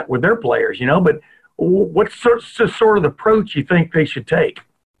has that with their players, but what's sort of the approach you think they should take?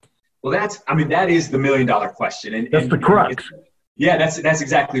 Well, that is the $1 million question. And that's the crux. Yeah, that's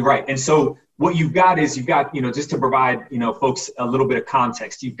exactly right. And so what you've got, just to provide, folks a little bit of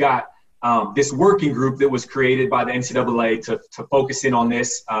context, you've got this working group that was created by the NCAA to focus in on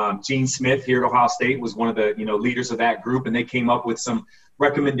this. Gene Smith here at Ohio State was one of the, leaders of that group, and they came up with some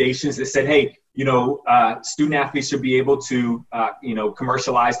recommendations that said, hey, student athletes should be able to,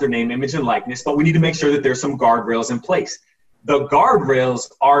 commercialize their name, image, and likeness, but we need to make sure that there's some guardrails in place. The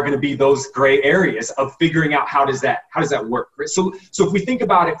guardrails are going to be those gray areas of figuring out how does that work. So if we think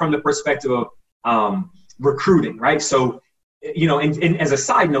about it from the perspective of recruiting, right? So, and as a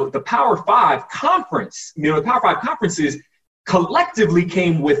side note, the Power 5 conference, the Power 5 conferences collectively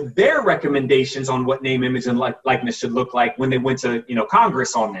came with their recommendations on what name, image, and likeness should look like when they went to,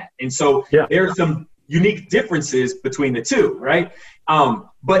 Congress on that. And so there are some unique differences between the two, right?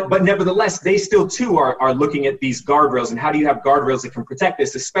 But nevertheless, they still too are looking at these guardrails and how do you have guardrails that can protect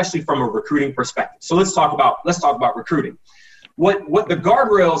this, especially from a recruiting perspective. So let's talk about recruiting. What the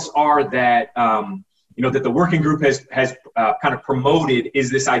guardrails are that that the working group has kind of promoted is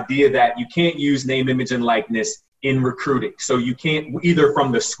this idea that you can't use name, image, and likeness in recruiting. So you can't either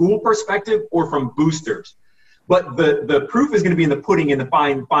from the school perspective or from boosters. But the proof is going to be in the pudding, in the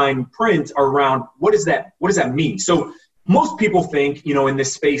fine print around what does that mean? So most people think, in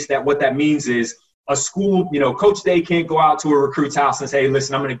this space that what that means is a school, Coach Day can't go out to a recruit's house and say,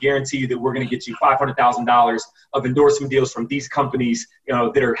 listen, I'm going to guarantee you that we're going to get you $500,000 of endorsement deals from these companies,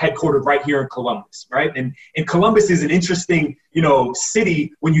 that are headquartered right here in Columbus, right? And Columbus is an interesting,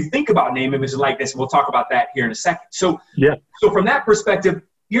 city when you think about name, image, and likeness, and we'll talk about that here in a second. So from that perspective,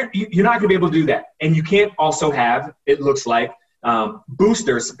 you're not going to be able to do that. And you can't also have, it looks like,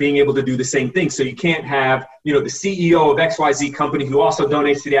 boosters being able to do the same thing. So you can't have, the CEO of XYZ company who also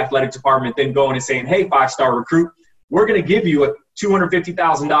donates to the athletic department then going and saying, hey, 5-star recruit, we're going to give you a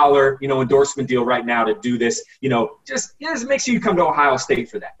 $250,000, endorsement deal right now to do this, just make sure you come to Ohio State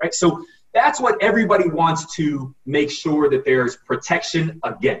for that, right? So that's what everybody wants to make sure that there's protection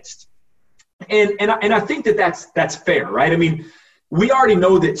against. And I think that's fair, right? I mean, we already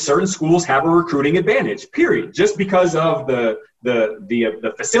know that certain schools have a recruiting advantage, period, just because of the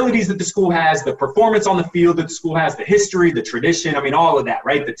facilities that the school has, the performance on the field that the school has, the history, the tradition, all of that,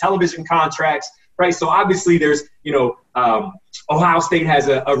 right? The television contracts, right? So obviously there's, Ohio State has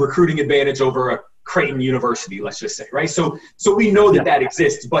a recruiting advantage over a Creighton University, let's just say, right? So we know that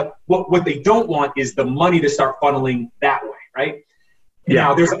exists, but what they don't want is the money to start funneling that way, right?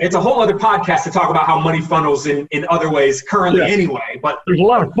 Now, it's a whole other podcast to talk about how money funnels in other ways currently anyway. But there's a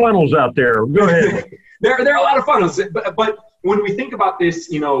lot of funnels out there. Go ahead. there are a lot of funnels. But when we think about this,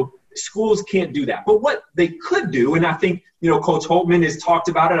 schools can't do that. But what they could do, and I think, Coach Holtman has talked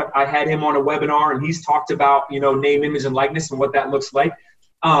about it. I had him on a webinar, and he's talked about, name, image, and likeness and what that looks like.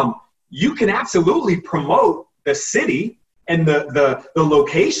 You can absolutely promote the city and the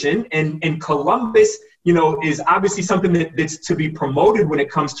location, and Columbus – is obviously something that's to be promoted when it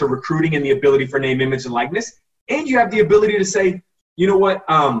comes to recruiting and the ability for name, image, and likeness. And you have the ability to say,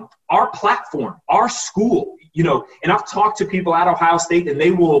 our platform, our school, and I've talked to people at Ohio State and they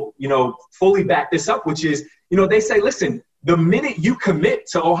will, fully back this up, which is, they say, listen, the minute you commit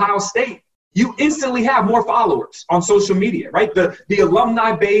to Ohio State, you instantly have more followers on social media, right? The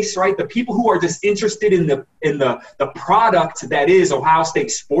alumni base, right? The people who are just interested in the product that is Ohio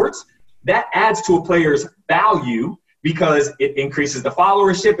State sports, that adds to a player's value because it increases the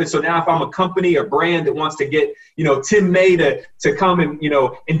followership. And so now if I'm a company or brand that wants to get, Tim May to come and,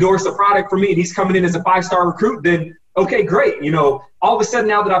 endorse a product for me and he's coming in as a 5-star recruit, then okay, great. All of a sudden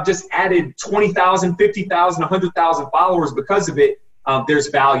now that I've just added 20,000, 50,000, 100,000 followers because of it, there's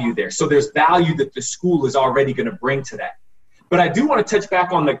value there. So there's value that the school is already going to bring to that. But I do want to touch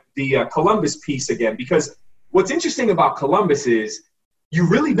back on the Columbus piece again, because what's interesting about Columbus is you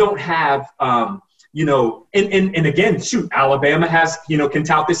really don't have, and again, Alabama has, can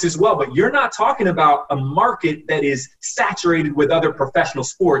tout this as well, but you're not talking about a market that is saturated with other professional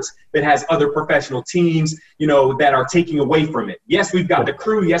sports that has other professional teams, that are taking away from it. Yes, we've got the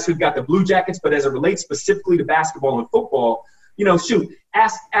Crew. Yes, we've got the Blue Jackets, but as it relates specifically to basketball and football, shoot,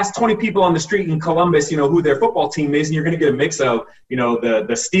 ask 20 people on the street in Columbus, who their football team is, and you're going to get a mix of, the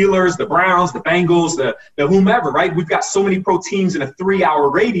Steelers, the Browns, the Bengals, the whomever, right? We've got so many pro teams in a 3-hour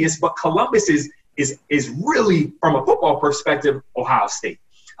radius, but Columbus is really, from a football perspective, Ohio State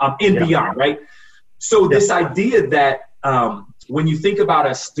beyond, right? So this idea that when you think about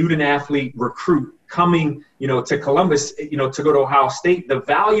a student athlete recruit coming, to Columbus, to go to Ohio State, the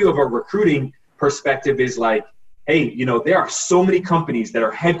value of a recruiting perspective is like, hey, there are so many companies that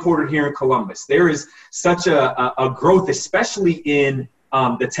are headquartered here in Columbus. There is such a growth, especially in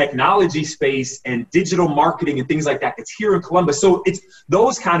the technology space and digital marketing and things like that. It's here in Columbus. So it's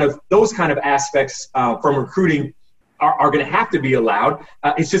those kind of aspects from recruiting are going to have to be allowed.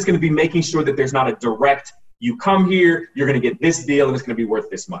 It's just going to be making sure that there's not a direct, you come here, you're going to get this deal, and it's going to be worth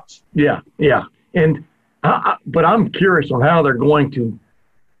this much. Yeah. And but I'm curious on how they're going to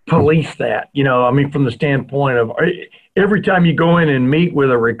police that, from the standpoint of every time you go in and meet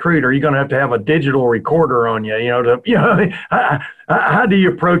with a recruiter, you're going to have a digital recorder on you, how do you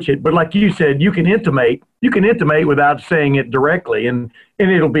approach it? But like you said, you can intimate without saying it directly. And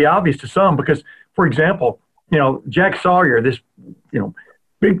it'll be obvious to some because, for example, Jack Sawyer, this,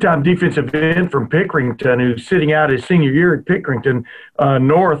 big time defensive end from Pickerington, who's sitting out his senior year at Pickerington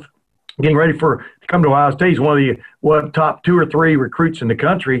North, getting ready to come to Ohio State. He's one of the top 2 or 3 recruits in the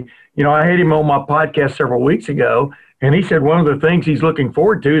country. I had him on my podcast several weeks ago, and he said one of the things he's looking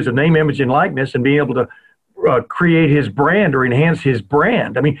forward to is a name, image, and likeness, and being able to create his brand or enhance his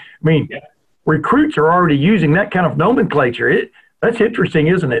brand. Recruits are already using that kind of nomenclature. That's interesting,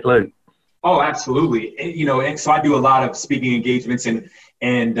 isn't it, Luke? Oh, absolutely. And so I do a lot of speaking engagements,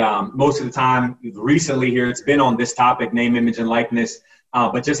 and most of the time recently here, it's been on this topic, name, image, and likeness.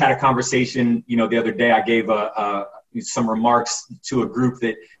 But just had a conversation, the other day. I gave some remarks to a group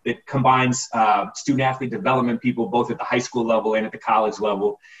that combines student athlete development people both at the high school level and at the college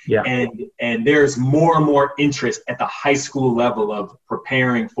level. Yeah. And there's more and more interest at the high school level of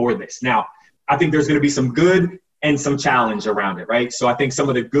preparing for this. Now, I think there's going to be some good and some challenge around it, right? So I think some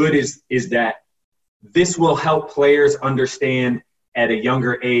of the good is that this will help players understand at a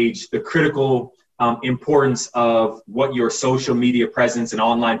younger age the critical importance of what your social media presence and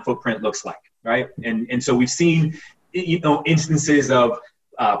online footprint looks like, right? And so we've seen, instances of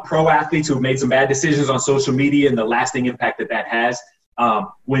pro athletes who have made some bad decisions on social media and the lasting impact that has.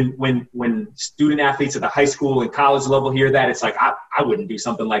 When student athletes at the high school and college level hear that, it's like, I wouldn't do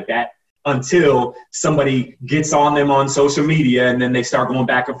something like that until somebody gets on them on social media, and then they start going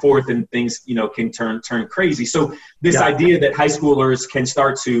back and forth, and things, can turn crazy. So this idea that high schoolers can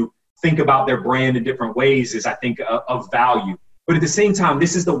start to think about their brand in different ways is, I think, of value. But at the same time,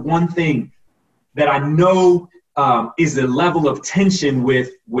 this is the one thing that I know is the level of tension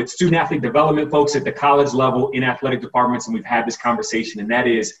with student athlete development folks at the college level in athletic departments, and we've had this conversation, and that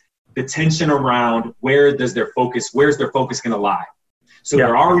is the tension around where's their focus going to lie? So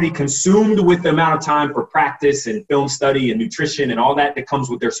they're already consumed with the amount of time for practice and film study and nutrition and all that comes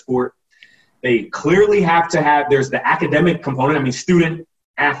with their sport. They clearly have to there's the academic component, student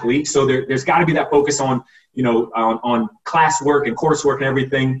athlete. So there's got to be that focus on, on classwork and coursework and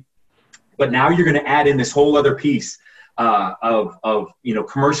everything. But now you're going to add in this whole other piece of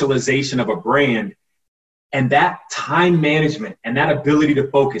commercialization of a brand, and that time management and that ability to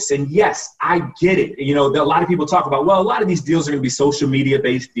focus. And yes, I get it. A lot of people talk about, well, a lot of these deals are going to be social media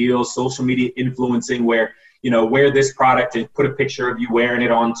based deals, social media influencing, where, wear this product and put a picture of you wearing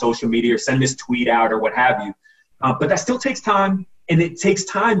it on social media or send this tweet out or what have you. But that still takes time. And it takes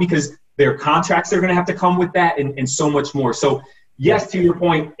time because there are contracts that are going to have to come with that and so much more. So yes, to your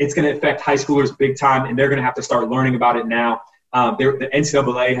point, it's going to affect high schoolers big time, and they're going to have to start learning about it now. The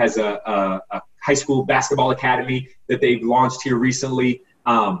NCAA has a high school basketball academy that they've launched here recently.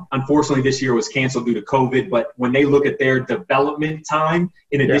 Unfortunately, this year was canceled due to COVID, but when they look at their development time,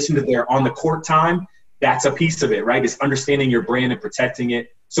 in addition to their on the court time, that's a piece of it, right? It's understanding your brand and protecting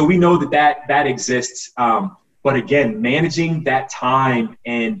it. So we know that exists. But again, managing that time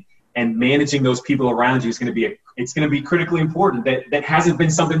and managing those people around you is going to be critically important. That hasn't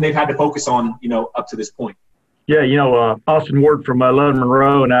been something they've had to focus on, up to this point. Yeah, Austin Ward from Love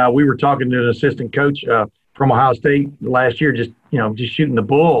Monroe and I, we were talking to an assistant coach from Ohio State last year, just shooting the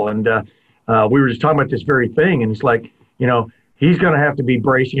bull, and we were just talking about this very thing, and it's like, he's going to have to be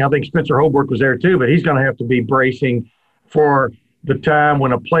bracing. I think Spencer Holbrook was there too, but he's going to have to be bracing for the time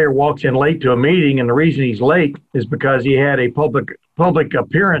when a player walks in late to a meeting, and the reason he's late is because he had a public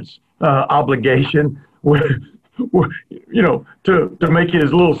appearance obligation to make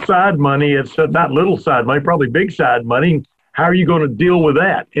his little side money. It's not little side money, probably big side money. How are you going to deal with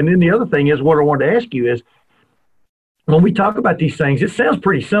that? And then the other thing is, what I wanted to ask you is, when we talk about these things, it sounds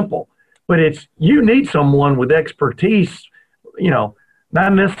pretty simple, but you need someone with expertise,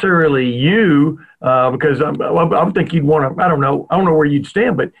 not necessarily you, because I think you'd want to, I don't know where you'd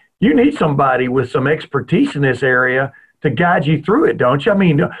stand, but you need somebody with some expertise in this area to guide you through it, don't you? I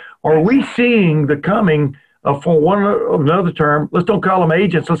mean, are we seeing the coming of, for one another term, let's don't call them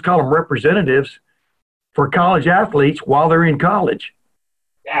agents, let's call them representatives for college athletes while they're in college?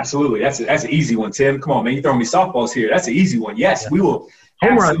 Absolutely. That's an easy one, Tim. Come on, man. You're throwing me softballs here. That's an easy one. Yes, we will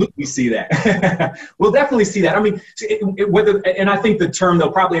absolutely see that. We'll definitely see that. I mean, and I think the term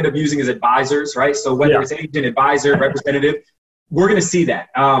they'll probably end up using is advisors, right? So whether it's agent, advisor, representative, we're going to see that.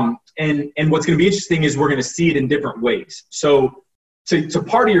 And what's going to be interesting is we're going to see it in different ways. So to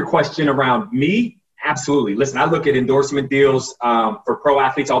part of your question around me, absolutely. Listen, I look at endorsement deals for pro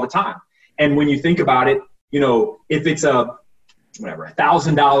athletes all the time. And when you think about it, if it's a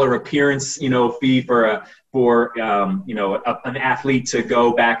 $1,000 appearance, fee for an athlete to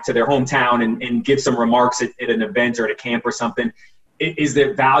go back to their hometown and give some remarks at an event or at a camp or something, is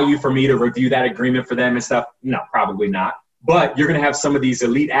there value for me to review that agreement for them and stuff? No, probably not. But you're going to have some of these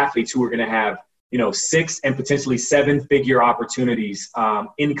elite athletes who are going to have, 6 and potentially 7-figure opportunities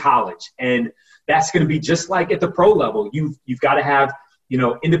in college. And that's going to be just like at the pro level. You've got to have,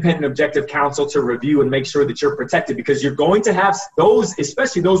 independent objective counsel to review and make sure that you're protected, because you're going to have those,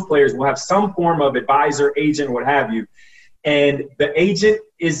 especially those players will have some form of advisor, agent, what have you. And the agent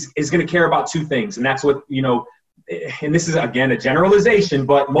is going to care about 2 things. And that's what, and this is, again, a generalization,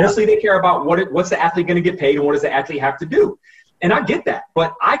 but mostly they care about what's the athlete going to get paid and what does the athlete have to do. And I get that,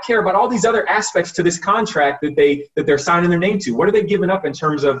 but I care about all these other aspects to this contract that they're signing their name to. What are they giving up in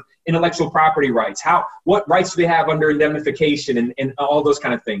terms of intellectual property rights? What rights do they have under indemnification and all those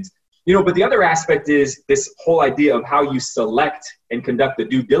kind of things? But the other aspect is this whole idea of how you select and conduct the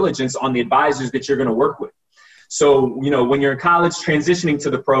due diligence on the advisors that you're going to work with. So, when you're in college transitioning to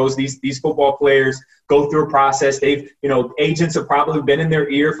the pros, these football players go through a process. Agents have probably been in their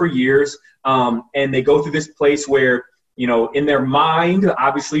ear for years, and they go through this place where, in their mind,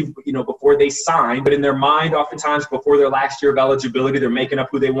 obviously, before they sign, but in their mind, oftentimes before their last year of eligibility, they're making up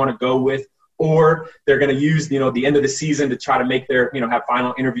who they want to go with, or they're going to use, the end of the season to try to make their, have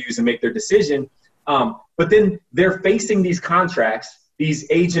final interviews and make their decision. But then they're facing these contracts, these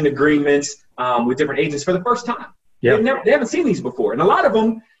agent agreements with different agents for the first time. Yep. They haven't seen these before. And a lot of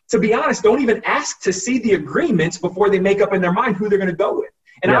them, to be honest, don't even ask to see the agreements before they make up in their mind who they're going to go with.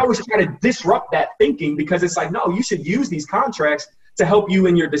 And I always try to disrupt that thinking, because it's like, no, you should use these contracts to help you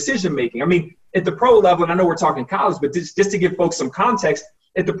in your decision making. I mean, at the pro level, and I know we're talking college, but just to give folks some context,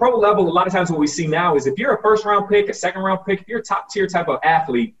 at the pro level, a lot of times what we see now is if you're a first-round pick, a second-round pick, if you're a top-tier type of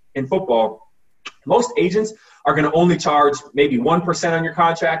athlete in football, most agents are going to only charge maybe 1% on your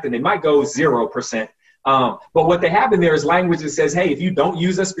contract, and they might go 0%. But what they have in there is language that says, hey, if you don't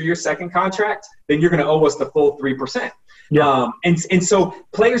use us for your second contract, then you're going to owe us the full 3%. Yeah. And so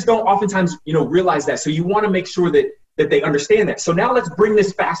players don't oftentimes, realize that. So you want to make sure that they understand that. So now let's bring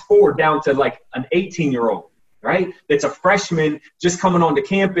this fast forward down to like an 18-year-old, right? That's a freshman just coming onto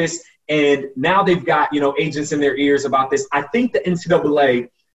campus. And now they've got, agents in their ears about this. I think the NCAA,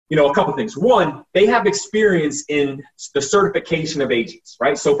 a couple things. One, they have experience in the certification of agents,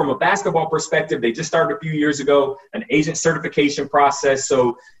 right? So from a basketball perspective, they just started a few years ago, an agent certification process.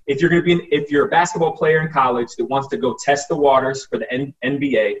 So if you're a basketball player in college that wants to go test the waters for the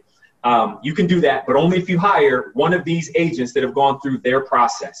NBA, you can do that, but only if you hire one of these agents that have gone through their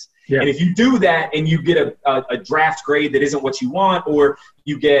process. Yeah. And if you do that and you get a draft grade that isn't what you want, or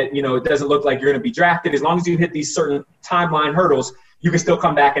you get, it doesn't look like you're going to be drafted, as long as you hit these certain timeline hurdles, you can still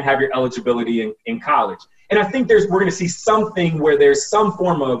come back and have your eligibility in college. And I think we're going to see something where there's some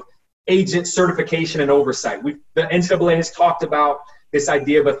form of agent certification and oversight. The NCAA has talked about this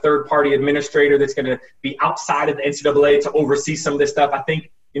idea of a third-party administrator that's going to be outside of the NCAA to oversee some of this stuff. I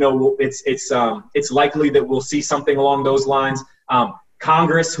think, it's likely that we'll see something along those lines.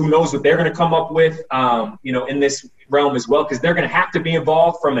 Congress, who knows what they're going to come up with, in this realm as well, because they're going to have to be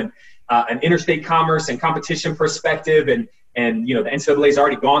involved from an interstate commerce and competition perspective, and the NCAA has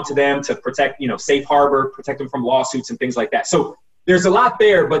already gone to them to protect, safe harbor, protect them from lawsuits and things like that. So there's a lot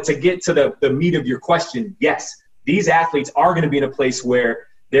there, but to get to the meat of your question, yes, these athletes are going to be in a place where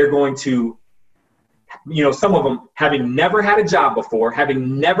they're going to, some of them having never had a job before,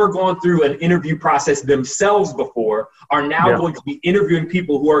 having never gone through an interview process themselves before, are now going to be interviewing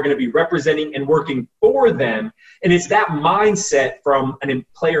people who are going to be representing and working for them. And it's that mindset from an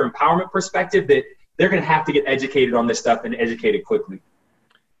player empowerment perspective that they're going to have to get educated on this stuff and educated quickly.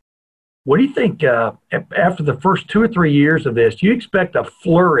 What do you think after the first 2 or 3 years of this, do you expect a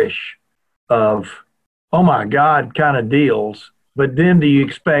flourish of oh my God kind of deals. But then do you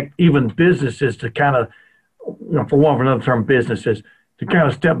expect even businesses to kind of, for one of another term, businesses to kind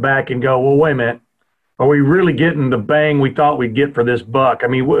of step back and go, well, wait a minute, are we really getting the bang we thought we'd get for this buck? I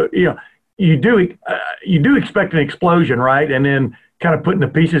mean, you do expect an explosion, right? And then kind of putting the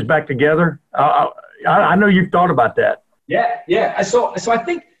pieces back together. I know you've thought about that. Yeah. So I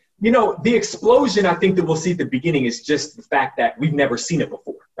think, the explosion I think that we'll see at the beginning is just the fact that we've never seen it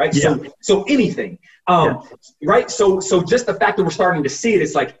before, right? Yeah. So anything, right? So just the fact that we're starting to see it,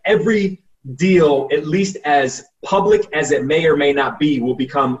 it's like every deal, at least as public as it may or may not be, will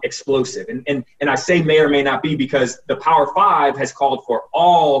become explosive. And I say may or may not be because the Power Five has called for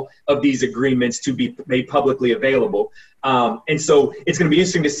all of these agreements to be made publicly available. And so it's going to be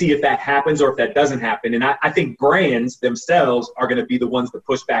interesting to see if that happens or if that doesn't happen. And I think brands themselves are going to be the ones that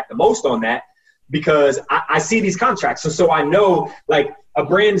push back the most on that because I see these contracts. So I know like a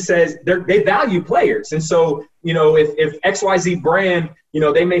brand says they value players. And so, if XYZ brand,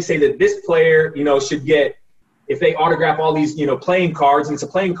 they may say that this player, should get, if they autograph all these, playing cards and it's a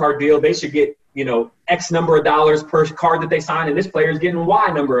playing card deal, they should get, X number of dollars per card that they sign. And this player is getting Y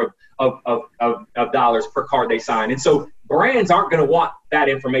number of dollars per card they sign. And so brands aren't going to want that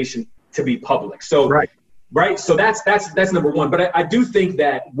information to be public. So, right. So that's number one. But I do think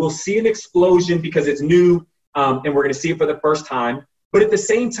that we'll see an explosion because it's new and we're going to see it for the first time. But at the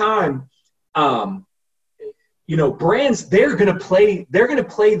same time, brands, they're the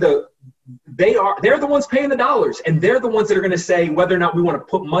ones paying the dollars, and they're the ones that are going to say whether or not we want to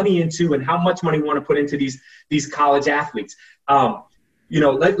put money into and how much money we want to put into these college athletes.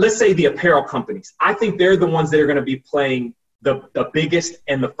 Let's say the apparel companies. I think they're the ones that are going to be playing the biggest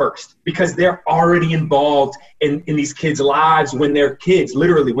and the first because they're already involved in these kids' lives when they're kids,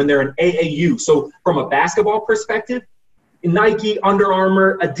 literally when they're in AAU. So from a basketball perspective, Nike, Under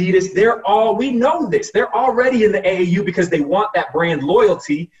Armour, Adidas, we know this. They're already in the AAU because they want that brand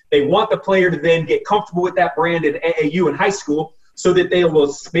loyalty. They want the player to then get comfortable with that brand in AAU in high school so that they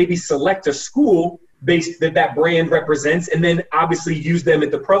will maybe select a school based that brand represents and then obviously use them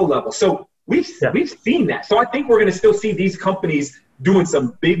at the pro level. So we've seen that. So I think we're going to still see these companies doing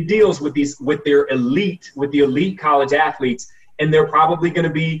some big deals with the elite college athletes. And they're probably going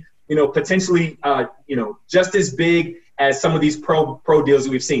to be, potentially, just as big as some of these pro deals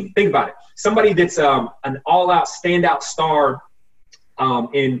that we've seen. Think about it. Somebody that's an all-out standout star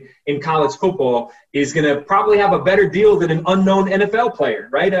in college football is going to probably have a better deal than an unknown NFL player,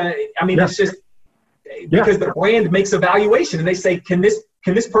 right? It's just because the brand makes a valuation and they say, can this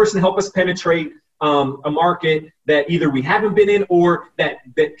person help us penetrate a market that either we haven't been in or that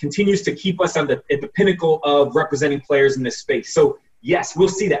continues to keep us at the pinnacle of representing players in this space. So yes, we'll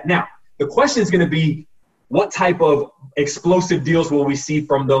see that. Now, the question is going to be, what type of explosive deals will we see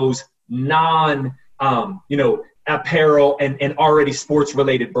from those apparel and already sports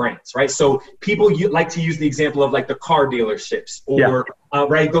related brands, right? So people like to use the example of like the car dealerships or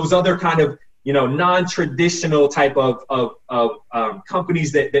right, those other kind of non-traditional type of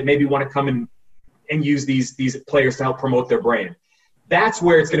companies that maybe want to come in and use these players to help promote their brand. That's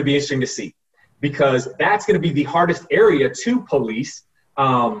where it's going to be interesting to see because that's going to be the hardest area to police.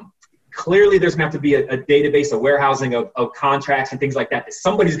 Clearly, there's going to have to be a database, a warehousing of contracts and things like that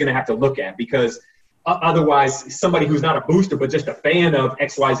somebody's going to have to look at because otherwise somebody who's not a booster but just a fan of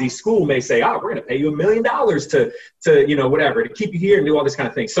XYZ school may say, we're going to pay you $1 million to whatever, to keep you here and do all this kind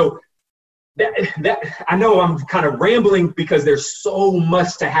of thing. So that I know I'm kind of rambling because there's so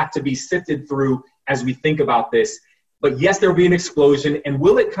much to have to be sifted through as we think about this. But yes, there'll be an explosion. And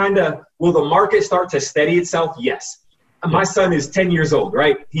will the market start to steady itself? Yes. My son is 10 years old,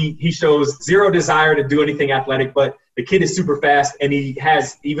 right? He shows zero desire to do anything athletic, but the kid is super fast and he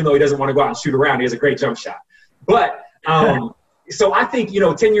has, even though he doesn't want to go out and shoot around, he has a great jump shot. But so I think,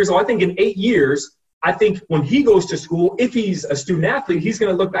 10 years old, I think in 8 years, I think when he goes to school, if he's a student athlete, he's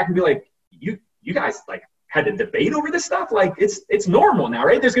going to look back and be like, you guys like had to debate over this stuff. Like it's normal now,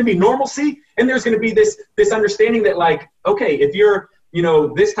 right? There's going to be normalcy and there's going to be this understanding that like, okay, if you're,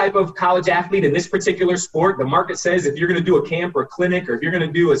 this type of college athlete in this particular sport, the market says if you're going to do a camp or a clinic or if you're going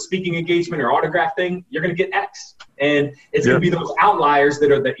to do a speaking engagement or autograph thing, you're going to get X. And it's going to be those outliers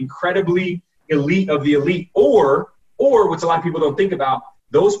that are the incredibly elite of the elite or which a lot of people don't think about,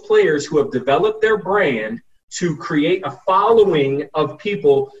 those players who have developed their brand to create a following of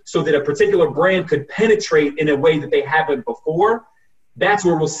people so that a particular brand could penetrate in a way that they haven't before. That's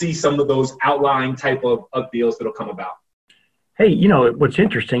where we'll see some of those outlying type of deals that'll come about. Hey, what's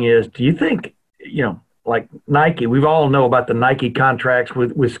interesting is, do you think, like Nike, we all know about the Nike contracts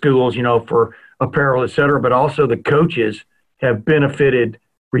with schools, for apparel, et cetera, but also the coaches have benefited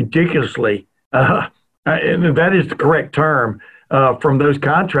ridiculously and that is the correct term, from those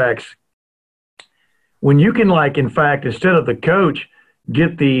contracts. When you can, like, in fact, instead of the coach,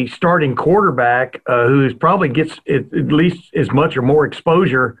 get the starting quarterback who probably gets at least as much or more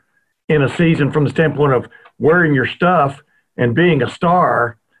exposure in a season from the standpoint of wearing your stuff and being a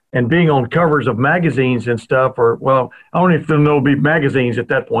star and being on covers of magazines and stuff, or, well, I don't know if there'll be magazines at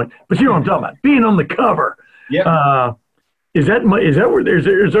that point, but you know what I'm talking about, being on the cover. Yeah. Is there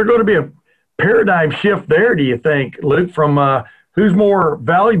going to be a paradigm shift there, do you think, Luke, from who's more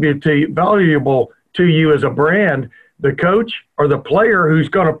valuable to you as a brand, the coach or the player who's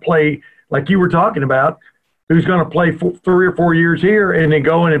going to play, like you were talking about, who's going to play 3 or 4 years here and then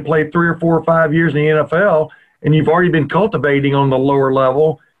go in and play 3 or 4 or 5 years in the NFL, and you've already been cultivating on the lower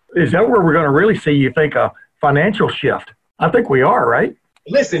level? Is that where we're going to really see, you think, a financial shift? I think we are, right?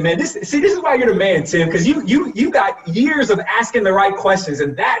 Listen, man, this is why you're the man, Tim, because you got years of asking the right questions,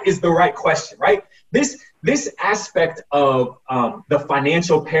 and that is the right question, right? This aspect of the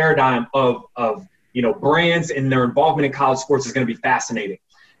financial paradigm of brands and their involvement in college sports is going to be fascinating.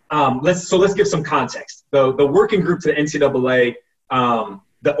 Let's give some context. The working group to the NCAA,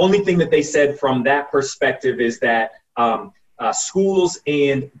 the only thing that they said from that perspective is that schools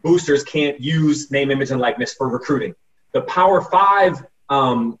and boosters can't use name, image, and likeness for recruiting. The Power 5,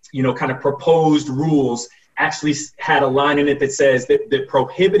 kind of proposed rules actually had a line in it that says that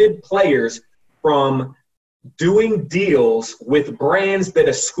prohibited players from doing deals with brands that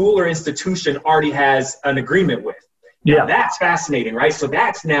a school or institution already has an agreement with. Yeah, now, that's fascinating, right? So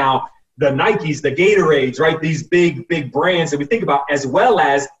that's now the Nikes, the Gatorades, right? These big brands that we think about, as well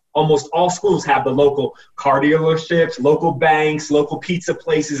as almost all schools have the local car dealerships, local banks, local pizza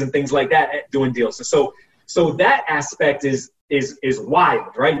places, and things like that doing deals. So that aspect is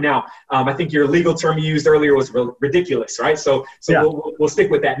wild, right? Now, I think your legal term you used earlier was ridiculous, right? So yeah. We'll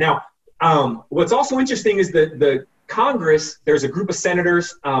stick with that. Now, what's also interesting is the Congress, there's a group of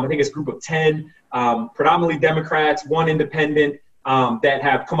senators, I think it's a group of 10, predominantly Democrats, one independent, that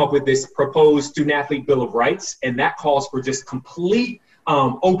have come up with this proposed student-athlete Bill of Rights, and that calls for just complete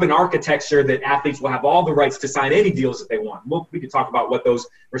open architecture that athletes will have all the rights to sign any deals that they want. We can talk about what those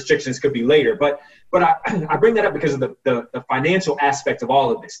restrictions could be later, but I bring that up because of the financial aspect of all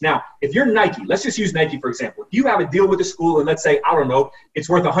of this. Now, if you're Nike, let's just use Nike for example. If you have a deal with a school and let's say, I don't know, it's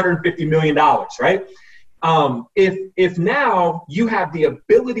worth $150 million, right? If now you have the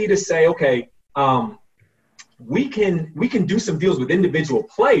ability to say, okay, we can do some deals with individual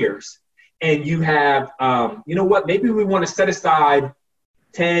players, and you have, you know what, maybe we want to set aside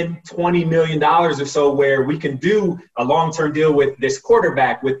 $10, $20 million or so where we can do a long-term deal with this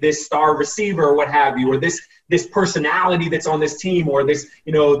quarterback, with this star receiver or what have you, or this personality that's on this team, or this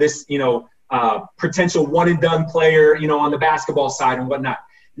potential one-and-done player, on the basketball side and whatnot.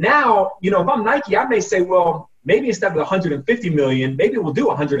 Now, if I'm Nike, I may say, well, maybe instead of $150 million, maybe we'll do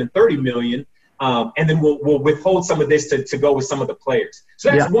 $130 million. And then we'll withhold some of this to go with some of the players. So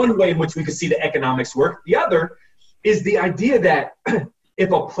that's one way in which we could see the economics work. The other is the idea that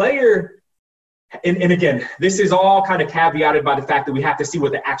if a player, and again, this is all kind of caveated by the fact that we have to see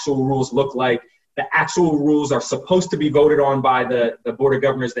what the actual rules look like. The actual rules are supposed to be voted on by the Board of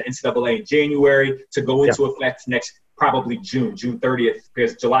Governors, the NCAA, in January to go into effect probably June 30th,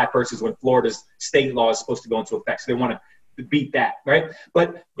 because July 1st is when Florida's state law is supposed to go into effect. So they want to beat that, right?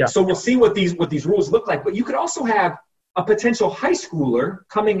 But so we'll see what these rules look like. But you could also have a potential high schooler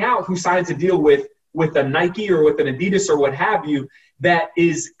coming out who signs a deal with a Nike or with an Adidas or what have you that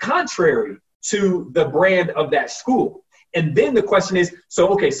is contrary to the brand of that school. And then the question is, so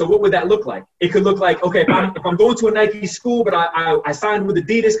what would that look like? It could look like, okay, if I'm going to a Nike school, but I signed with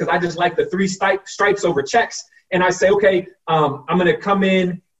Adidas because I just like the 3 stripes over checks, and I say, okay, I'm going to come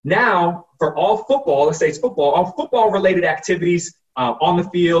in now for all football, let's say it's football, all football-related activities on the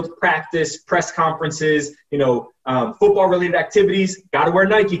field, practice, press conferences, football-related activities, got to wear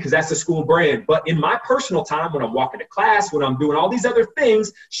Nike because that's the school brand. But in my personal time, when I'm walking to class, when I'm doing all these other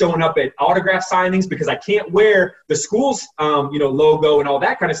things, showing up at autograph signings because I can't wear the school's, logo and all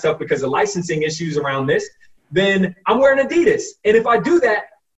that kind of stuff because of licensing issues around this, then I'm wearing Adidas. And if I do that,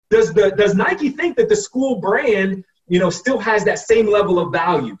 does Nike think that the school brand, still has that same level of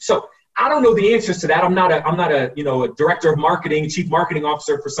value? So I don't know the answers to that. I'm not a director of marketing, chief marketing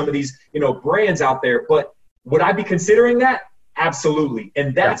officer for some of these, brands out there. But would I be considering that? Absolutely.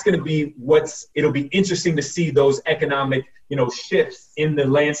 And that's going to be it'll be interesting to see those economic, shifts in the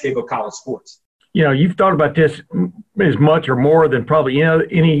landscape of college sports. You've thought about this as much or more than probably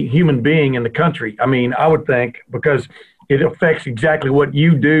any human being in the country. I mean, I would think, because it affects exactly what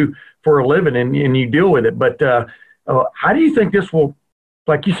you do for a living and you deal with it. But how do you think this will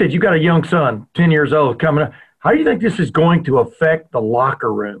like you said, you got a young son, 10 years old, coming up. How do you think this is going to affect the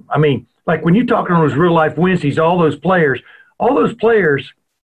locker room? I mean, like when you're talking on those real-life Wednesdays, all those players,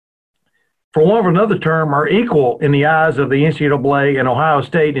 for one of another term, are equal in the eyes of the NCAA and Ohio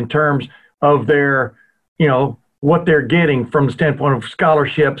State in terms of their, what they're getting from the standpoint of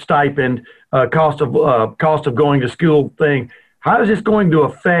scholarship, stipend, cost of going to school thing. How is this going to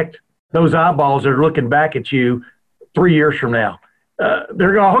affect those eyeballs that are looking back at you 3 years from now?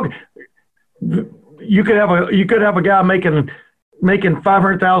 They're going. You could have a guy making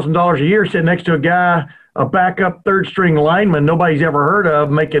 $500,000 a year sitting next to a guy, a backup third string lineman nobody's ever heard of,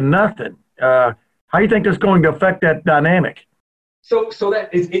 making nothing. How do you think that's going to affect that dynamic? So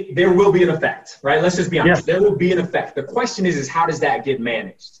that there will be an effect, right? Let's just be honest. Yes. There will be an effect. The question is how does that get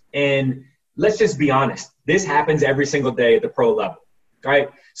managed? And let's just be honest. This happens every single day at the pro level, right?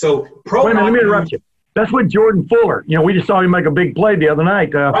 So Wait a minute, let me interrupt you. That's what Jordan Fuller, we just saw him make a big play the other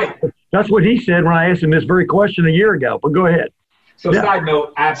night. Right. That's what he said when I asked him this very question a year ago. But go ahead. So side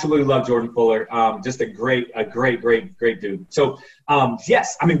note, absolutely love Jordan Fuller. Just a great dude. So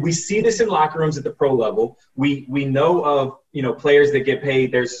yes, I mean, we see this in locker rooms at the pro level. We know of, players that get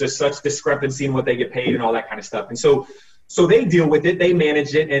paid. There's just such discrepancy in what they get paid and all that kind of stuff. And so they deal with it, they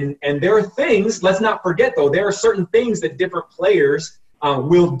manage it. And there are things, let's not forget though, there are certain things that different players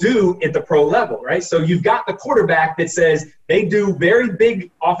will do at the pro level, right? So you've got the quarterback that says they do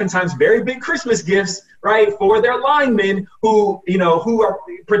oftentimes very big Christmas gifts, right, for their linemen who are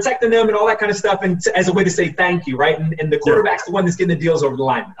protecting them and all that kind of stuff, and as a way to say thank you, right? And the quarterback's the one that's getting the deals over the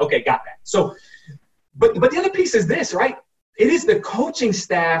lineman. Okay, got that. So, but the other piece is this, right? It is the coaching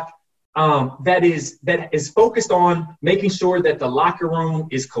staff that is focused on making sure that the locker room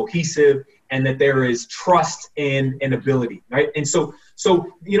is cohesive and that there is trust and ability, right? And so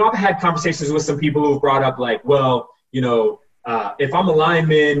I've had conversations with some people who have brought up like, well, if I'm a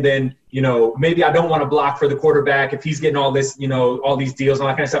lineman, then, maybe I don't want to block for the quarterback if he's getting all this, all these deals and all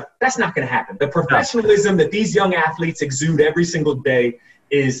that kind of stuff. That's not going to happen. The professionalism that these young athletes exude every single day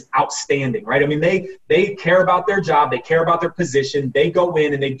is outstanding, right? I mean, they care about their job. They care about their position. They go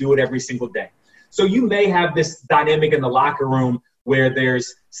in and they do it every single day. So you may have this dynamic in the locker room where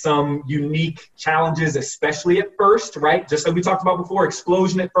there's some unique challenges, especially at first, right? Just like we talked about before,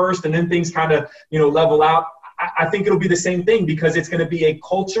 explosion at first, and then things kind of, level out. I think it'll be the same thing because it's going to be a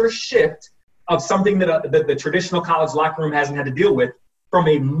culture shift of something that the traditional college locker room hasn't had to deal with from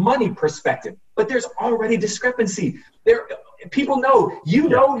a money perspective. But there's already discrepancy. People know,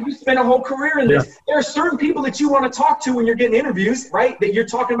 you spent a whole career in this. Yeah. There are certain people that you want to talk to when you're getting interviews, right, that you're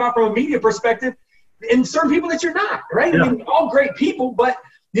talking about from a media perspective, and certain people that you're not, right? Yeah. I mean, all great people, but,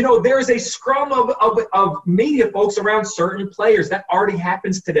 there's a scrum of media folks around certain players. That already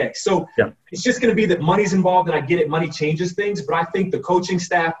happens today. So It's just going to be that money's involved, and I get it, money changes things, but I think the coaching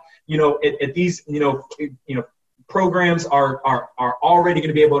staff, at these, programs are already going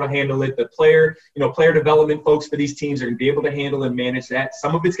to be able to handle it. The player development folks for these teams are going to be able to handle and manage that.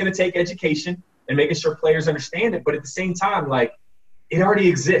 Some of it's going to take education and making sure players understand it, but at the same time, like, it already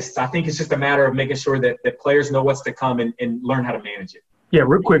exists. I think it's just a matter of making sure that players know what's to come and learn how to manage it. Yeah,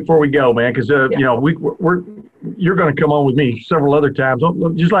 real quick before we go, man, because you're going to come on with me several other times.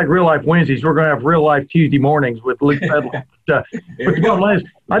 Just like Real Life Wednesdays, we're going to have Real Life Tuesday mornings with Luke Pedler. But the bottom line is,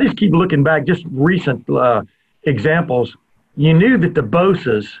 I just keep looking back, just recent examples. You knew that the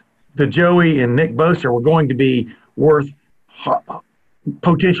Bosas, the Joey and Nick Bosa, were going to be worth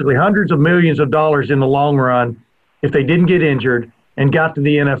potentially hundreds of millions of dollars in the long run if they didn't get injured and got to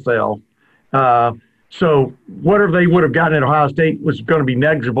the NFL. So whatever they would have gotten at Ohio State was going to be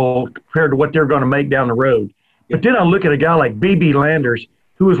negligible compared to what they're going to make down the road. But then I look at a guy like B.B. Landers,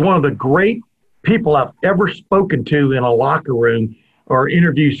 who is one of the great people I've ever spoken to in a locker room or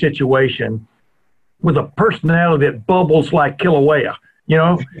interview situation, with a personality that bubbles like Kilauea,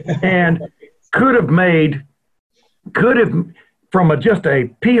 and could have, from just a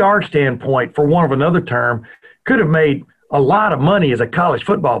PR standpoint, for want of another term, could have made a lot of money as a college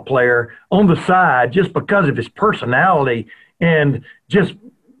football player on the side just because of his personality and just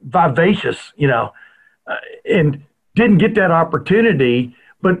vivacious, and didn't get that opportunity.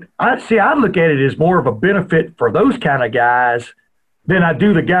 But I look at it as more of a benefit for those kind of guys than I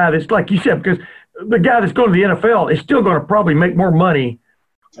do the guy that's, like you said, because the guy that's going to the NFL is still going to probably make more money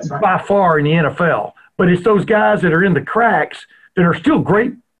by far in the NFL. But it's those guys that are in the cracks that are still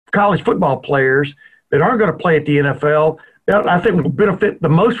great college football players that aren't going to play at the NFL that I think will benefit the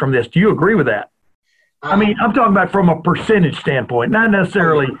most from this. Do you agree with that? I mean, I'm talking about from a percentage standpoint, not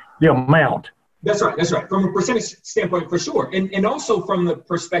necessarily the amount. That's right. From a percentage standpoint, for sure. And also from the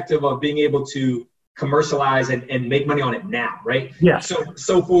perspective of being able to commercialize and make money on it now, right? Yes.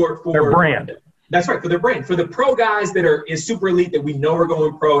 So for their brand. That's right, for their brand. For the pro guys that are is super elite that we know are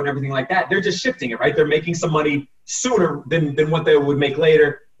going pro and everything like that, they're just shifting it, right? They're making some money sooner than what they would make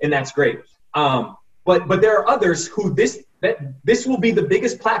later, and that's great. But there are others who this will be the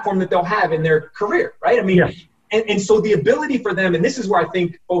biggest platform that they'll have in their career, right? I mean, yes. And so the ability for them, and this is where I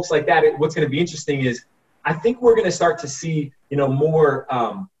think folks like that, what's going to be interesting is I think we're going to start to see, more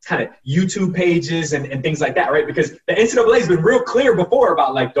kind of YouTube pages and things like that, right? Because the NCAA has been real clear before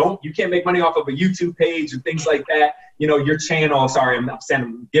about like, you can't make money off of a YouTube page and things like that. Your channel, sorry,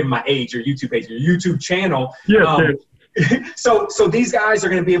 I'm giving my age, your YouTube page, your YouTube channel. Yes, so these guys are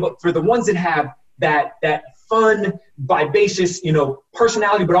going to be able, for the ones that have that fun, vivacious,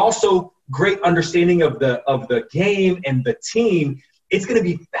 personality, but also great understanding of the game and the team, it's going to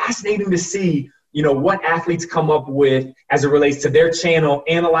be fascinating to see, what athletes come up with as it relates to their channel,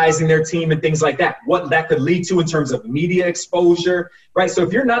 analyzing their team and things like that, what that could lead to in terms of media exposure, right? So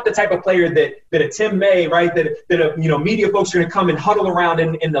if you're not the type of player that a Tim May, right, that media folks are going to come and huddle around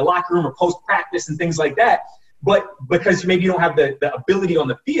in the locker room or post-practice and things like that, but because maybe you don't have the ability on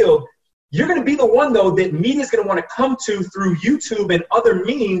the field, you're going to be the one, though, that media is going to want to come to through YouTube and other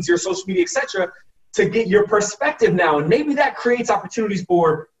means, your social media, et cetera, to get your perspective now. And maybe that creates opportunities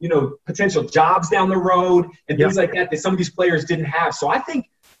for, potential jobs down the road and things like that some of these players didn't have. So I think,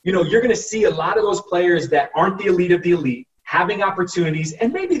 you're going to see a lot of those players that aren't the elite of the elite having opportunities,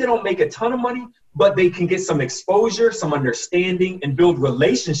 and maybe they don't make a ton of money, but they can get some exposure, some understanding, and build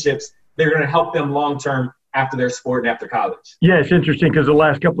relationships that are going to help them long-term after their sport and after college. Yeah, it's interesting because the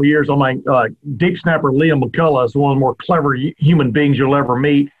last couple of years, I'm like, deep snapper Liam McCullough is one of the more clever human beings you'll ever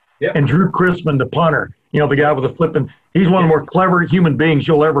meet. Yep. And Drew Chrisman, the punter, the guy with the flipping, he's one of the more clever human beings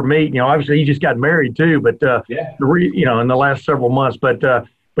you'll ever meet. Obviously he just got married too, but, in the last several months. But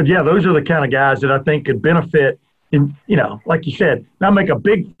yeah, those are the kind of guys that I think could benefit in, like you said, not make a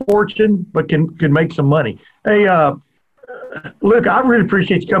big fortune, but can make some money. Hey, Luke, I really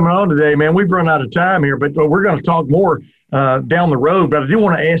appreciate you coming on today, man. We've run out of time here, but we're going to talk more down the road. But I do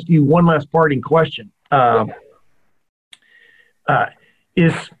want to ask you one last parting question.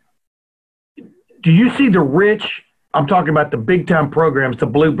 Do you see the rich, I'm talking about the big-time programs, the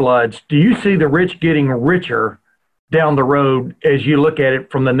Blue Bloods, do you see the rich getting richer down the road as you look at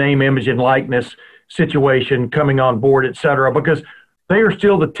it from the name, image, and likeness situation coming on board, et cetera? Because they are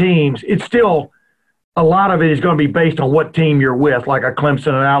still the teams. It's still – a lot of it is going to be based on what team you're with, like a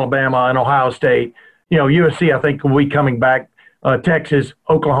Clemson and Alabama and Ohio State. USC, I think, will be coming back, Texas,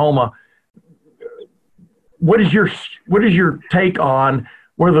 Oklahoma. What is your take on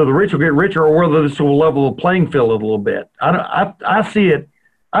whether the rich will get richer or whether this will level the playing field a little bit? I see it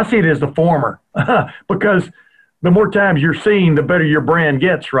as the former because the more times you're seen, the better your brand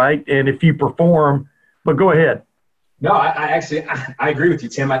gets, right? And if you perform, but go ahead. No, I agree with you,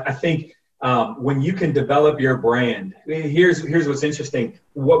 Tim. I think when you can develop your brand, here's what's interesting.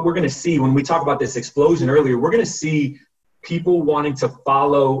 What we're going to see when we talk about this explosion earlier, we're going to see people wanting to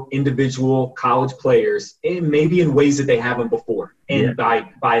follow individual college players and maybe in ways that they haven't before and by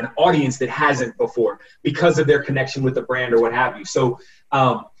an audience that hasn't before because of their connection with the brand or what have you. So,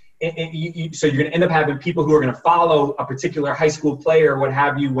 so you're going to end up having people who are going to follow a particular high school player or what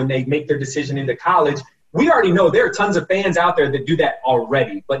have you when they make their decision into college. We already know there are tons of fans out there that do that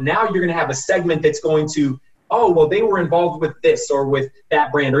already, but now you're going to have a segment that's going to, they were involved with this or with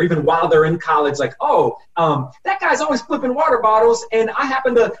that brand, or even while they're in college, like, that guy's always flipping water bottles, and I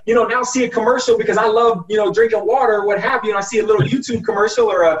happen to, now see a commercial because I love, drinking water or what have you, and I see a little YouTube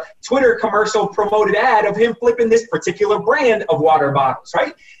commercial or a Twitter commercial promoted ad of him flipping this particular brand of water bottles,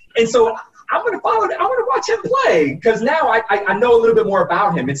 right? And so I'm going to follow it. I want to watch him play because now I know a little bit more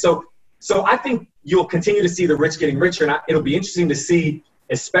about him. And so I think you'll continue to see the rich getting richer, and it'll be interesting to see,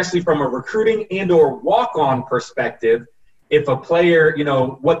 especially from a recruiting and or walk-on perspective, if a player,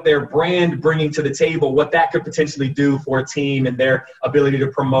 what their brand bringing to the table, what that could potentially do for a team and their ability to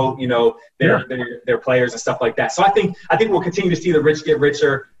promote, their players and stuff like that. So I think we'll continue to see the rich get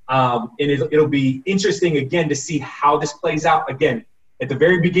richer, and it'll be interesting again to see how this plays out. Again, at the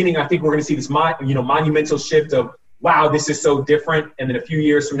very beginning, I think we're going to see this monumental shift of, wow, this is so different. And then a few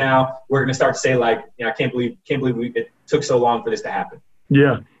years from now, we're going to start to say, like, I can't believe it took so long for this to happen.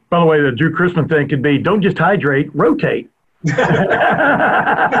 Yeah. By the way, the Drew Chrisman thing could be, don't just hydrate, rotate. All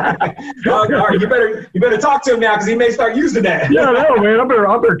right, you better talk to him now because he may start using that. Yeah, no, man,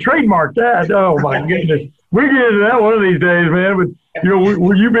 I better trademark that. Oh my goodness, we get into that one of these days, man. But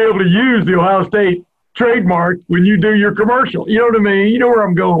will you be able to use the Ohio State trademark when you do your commercial? You know what I mean? You know where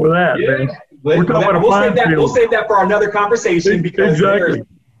I'm going with that, man. We'll save that for another conversation because exactly.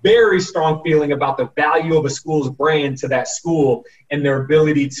 very strong feeling about the value of a school's brand to that school and their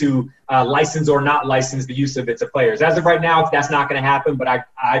ability to license or not license the use of it to players. As of right now, that's not going to happen, but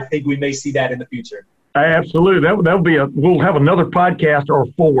I think we may see that in the future. Absolutely. That'll be we'll have another podcast or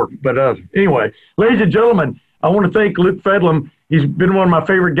 4. But anyway, ladies and gentlemen, I want to thank Luke Fedlam. He's been one of my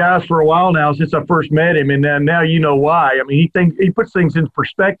favorite guys for a while now since I first met him, and now you know why. I mean, he puts things in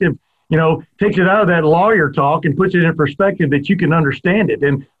perspective, takes it out of that lawyer talk and puts it in perspective that you can understand it.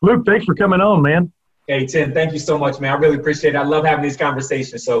 And Luke, thanks for coming on, man. Hey, Tim, thank you so much, man. I really appreciate it. I love having these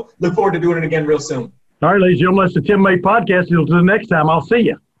conversations. So look forward to doing it again real soon. All right, ladies and gentlemen, that's the Tim May Podcast. Until the next time, I'll see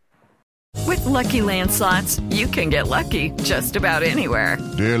you. With Lucky Land Slots, you can get lucky just about anywhere.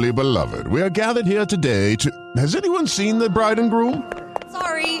 Dearly beloved, we are gathered here today to... Has anyone seen the bride and groom?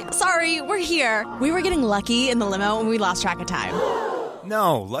 Sorry, we're here. We were getting lucky in the limo and we lost track of time.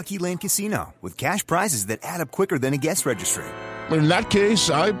 No, Lucky Land Casino, with cash prizes that add up quicker than a guest registry. In that case,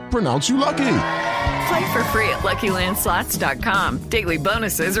 I pronounce you lucky. Play for free at LuckyLandSlots.com. Daily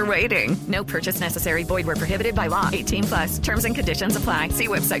bonuses are waiting. No purchase necessary. Void where prohibited by law. 18+. Terms and conditions apply. See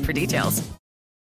website for details.